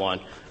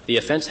Nijuan, the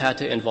offense had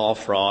to involve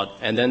fraud,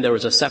 and then there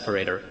was a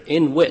separator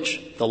in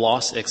which the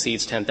loss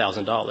exceeds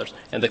 $10,000.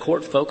 And the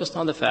court focused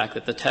on the fact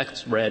that the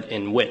text read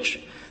in which.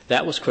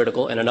 That was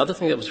critical. And another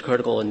thing that was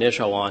critical in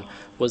Nijuan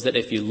was that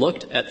if you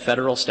looked at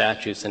federal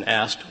statutes and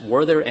asked,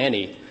 were there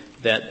any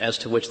that as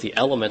to which the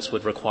elements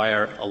would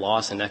require a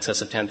loss in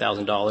excess of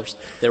 $10,000,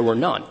 there were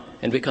none.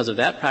 And because of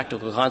that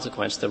practical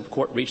consequence, the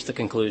court reached the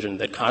conclusion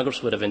that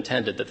Congress would have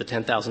intended that the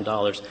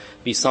 $10,000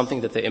 be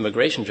something that the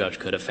immigration judge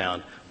could have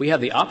found. We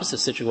have the opposite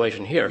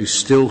situation here. You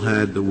still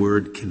had the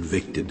word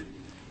convicted,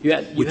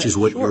 which is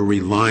what you're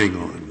relying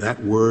on.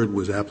 That word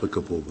was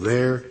applicable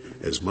there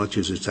as much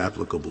as it's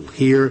applicable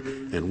here,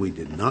 and we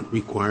did not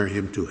require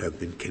him to have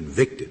been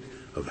convicted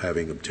of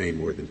having obtained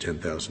more than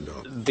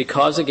 $10,000.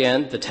 Because,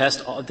 again, the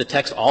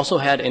text also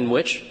had in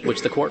which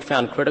the court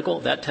found critical.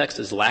 That text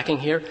is lacking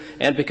here.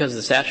 And because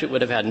the statute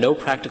would have had no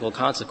practical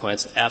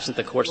consequence absent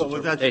the court's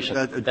interpretation.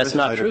 That's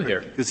not true here.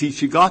 Because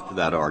she got to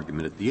that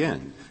argument at the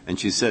end. And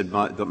she said,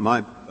 I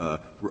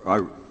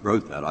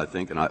wrote that, I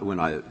think, and when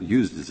I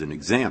used as an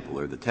example,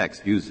 or the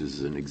text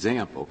uses as an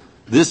example,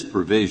 this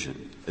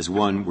provision is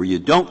one where you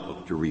don't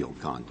look to real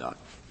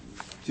conduct.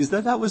 She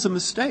said that was a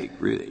mistake,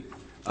 really.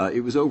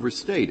 It was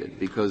overstated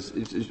because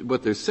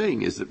what they're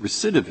saying is that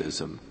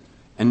recidivism,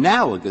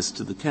 analogous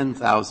to the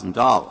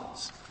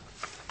 $10,000,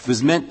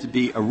 was meant to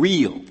be a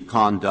real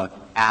conduct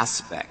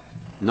aspect,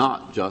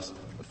 not just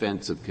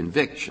offense of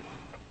conviction.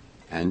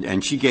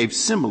 And she gave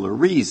similar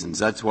reasons.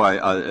 That's why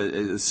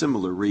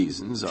similar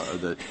reasons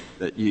that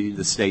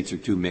the states are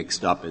too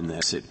mixed up in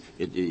this.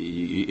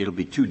 It'll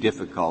be too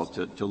difficult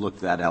to look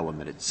at that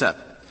element,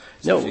 etc.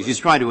 So she's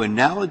trying to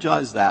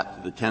analogize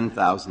that to the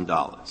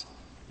 $10,000.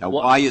 Now,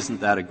 why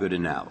isn't that a good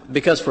analogy?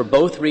 Because for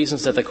both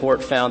reasons that the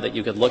Court found that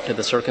you could look to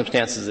the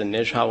circumstances in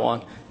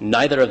Nijhawan,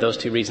 neither of those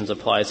two reasons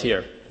applies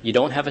here. You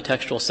don't have a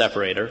textual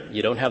separator.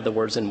 You don't have the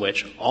words in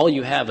which. All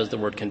you have is the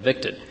word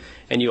convicted.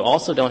 And you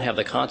also don't have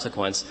the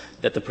consequence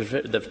that the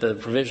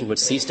provision would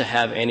cease to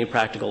have any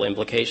practical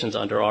implications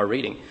under our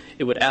reading.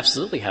 It would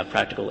absolutely have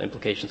practical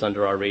implications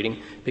under our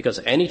reading, because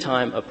any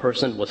time a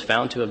person was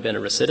found to have been a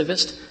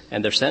recidivist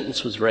and their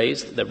sentence was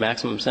raised, their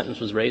maximum sentence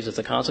was raised as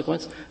a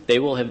consequence, they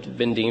will have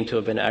been deemed to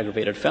have been an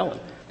aggravated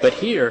felon. But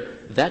here,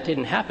 that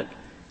didn't happen.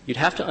 You'd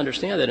have to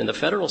understand that in the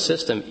federal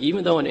system,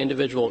 even though an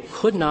individual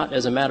could not,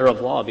 as a matter of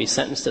law, be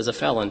sentenced as a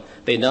felon,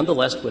 they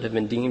nonetheless would have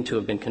been deemed to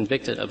have been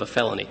convicted of a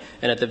felony.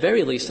 And at the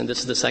very least, and this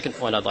is the second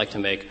point I'd like to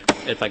make,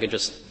 if I could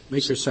just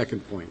make your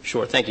second point.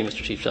 Sure. Thank you,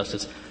 Mr. Chief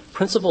Justice.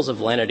 Principles of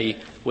lenity,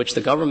 which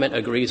the government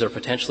agrees are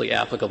potentially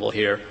applicable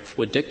here,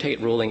 would dictate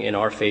ruling in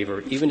our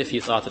favor, even if you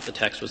thought that the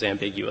text was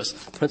ambiguous.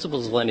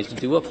 Principles of lenity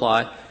do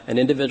apply. An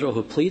individual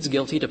who pleads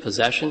guilty to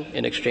possession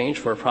in exchange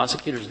for a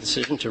prosecutor's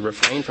decision to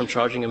refrain from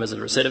charging him as a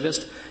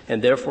recidivist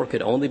and therefore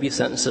could only be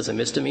sentenced as a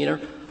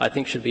misdemeanor, I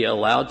think should be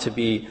allowed to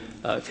be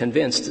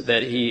convinced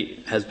that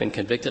he has been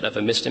convicted of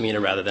a misdemeanor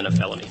rather than a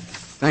felony.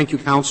 Thank you,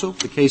 counsel.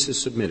 The case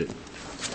is submitted.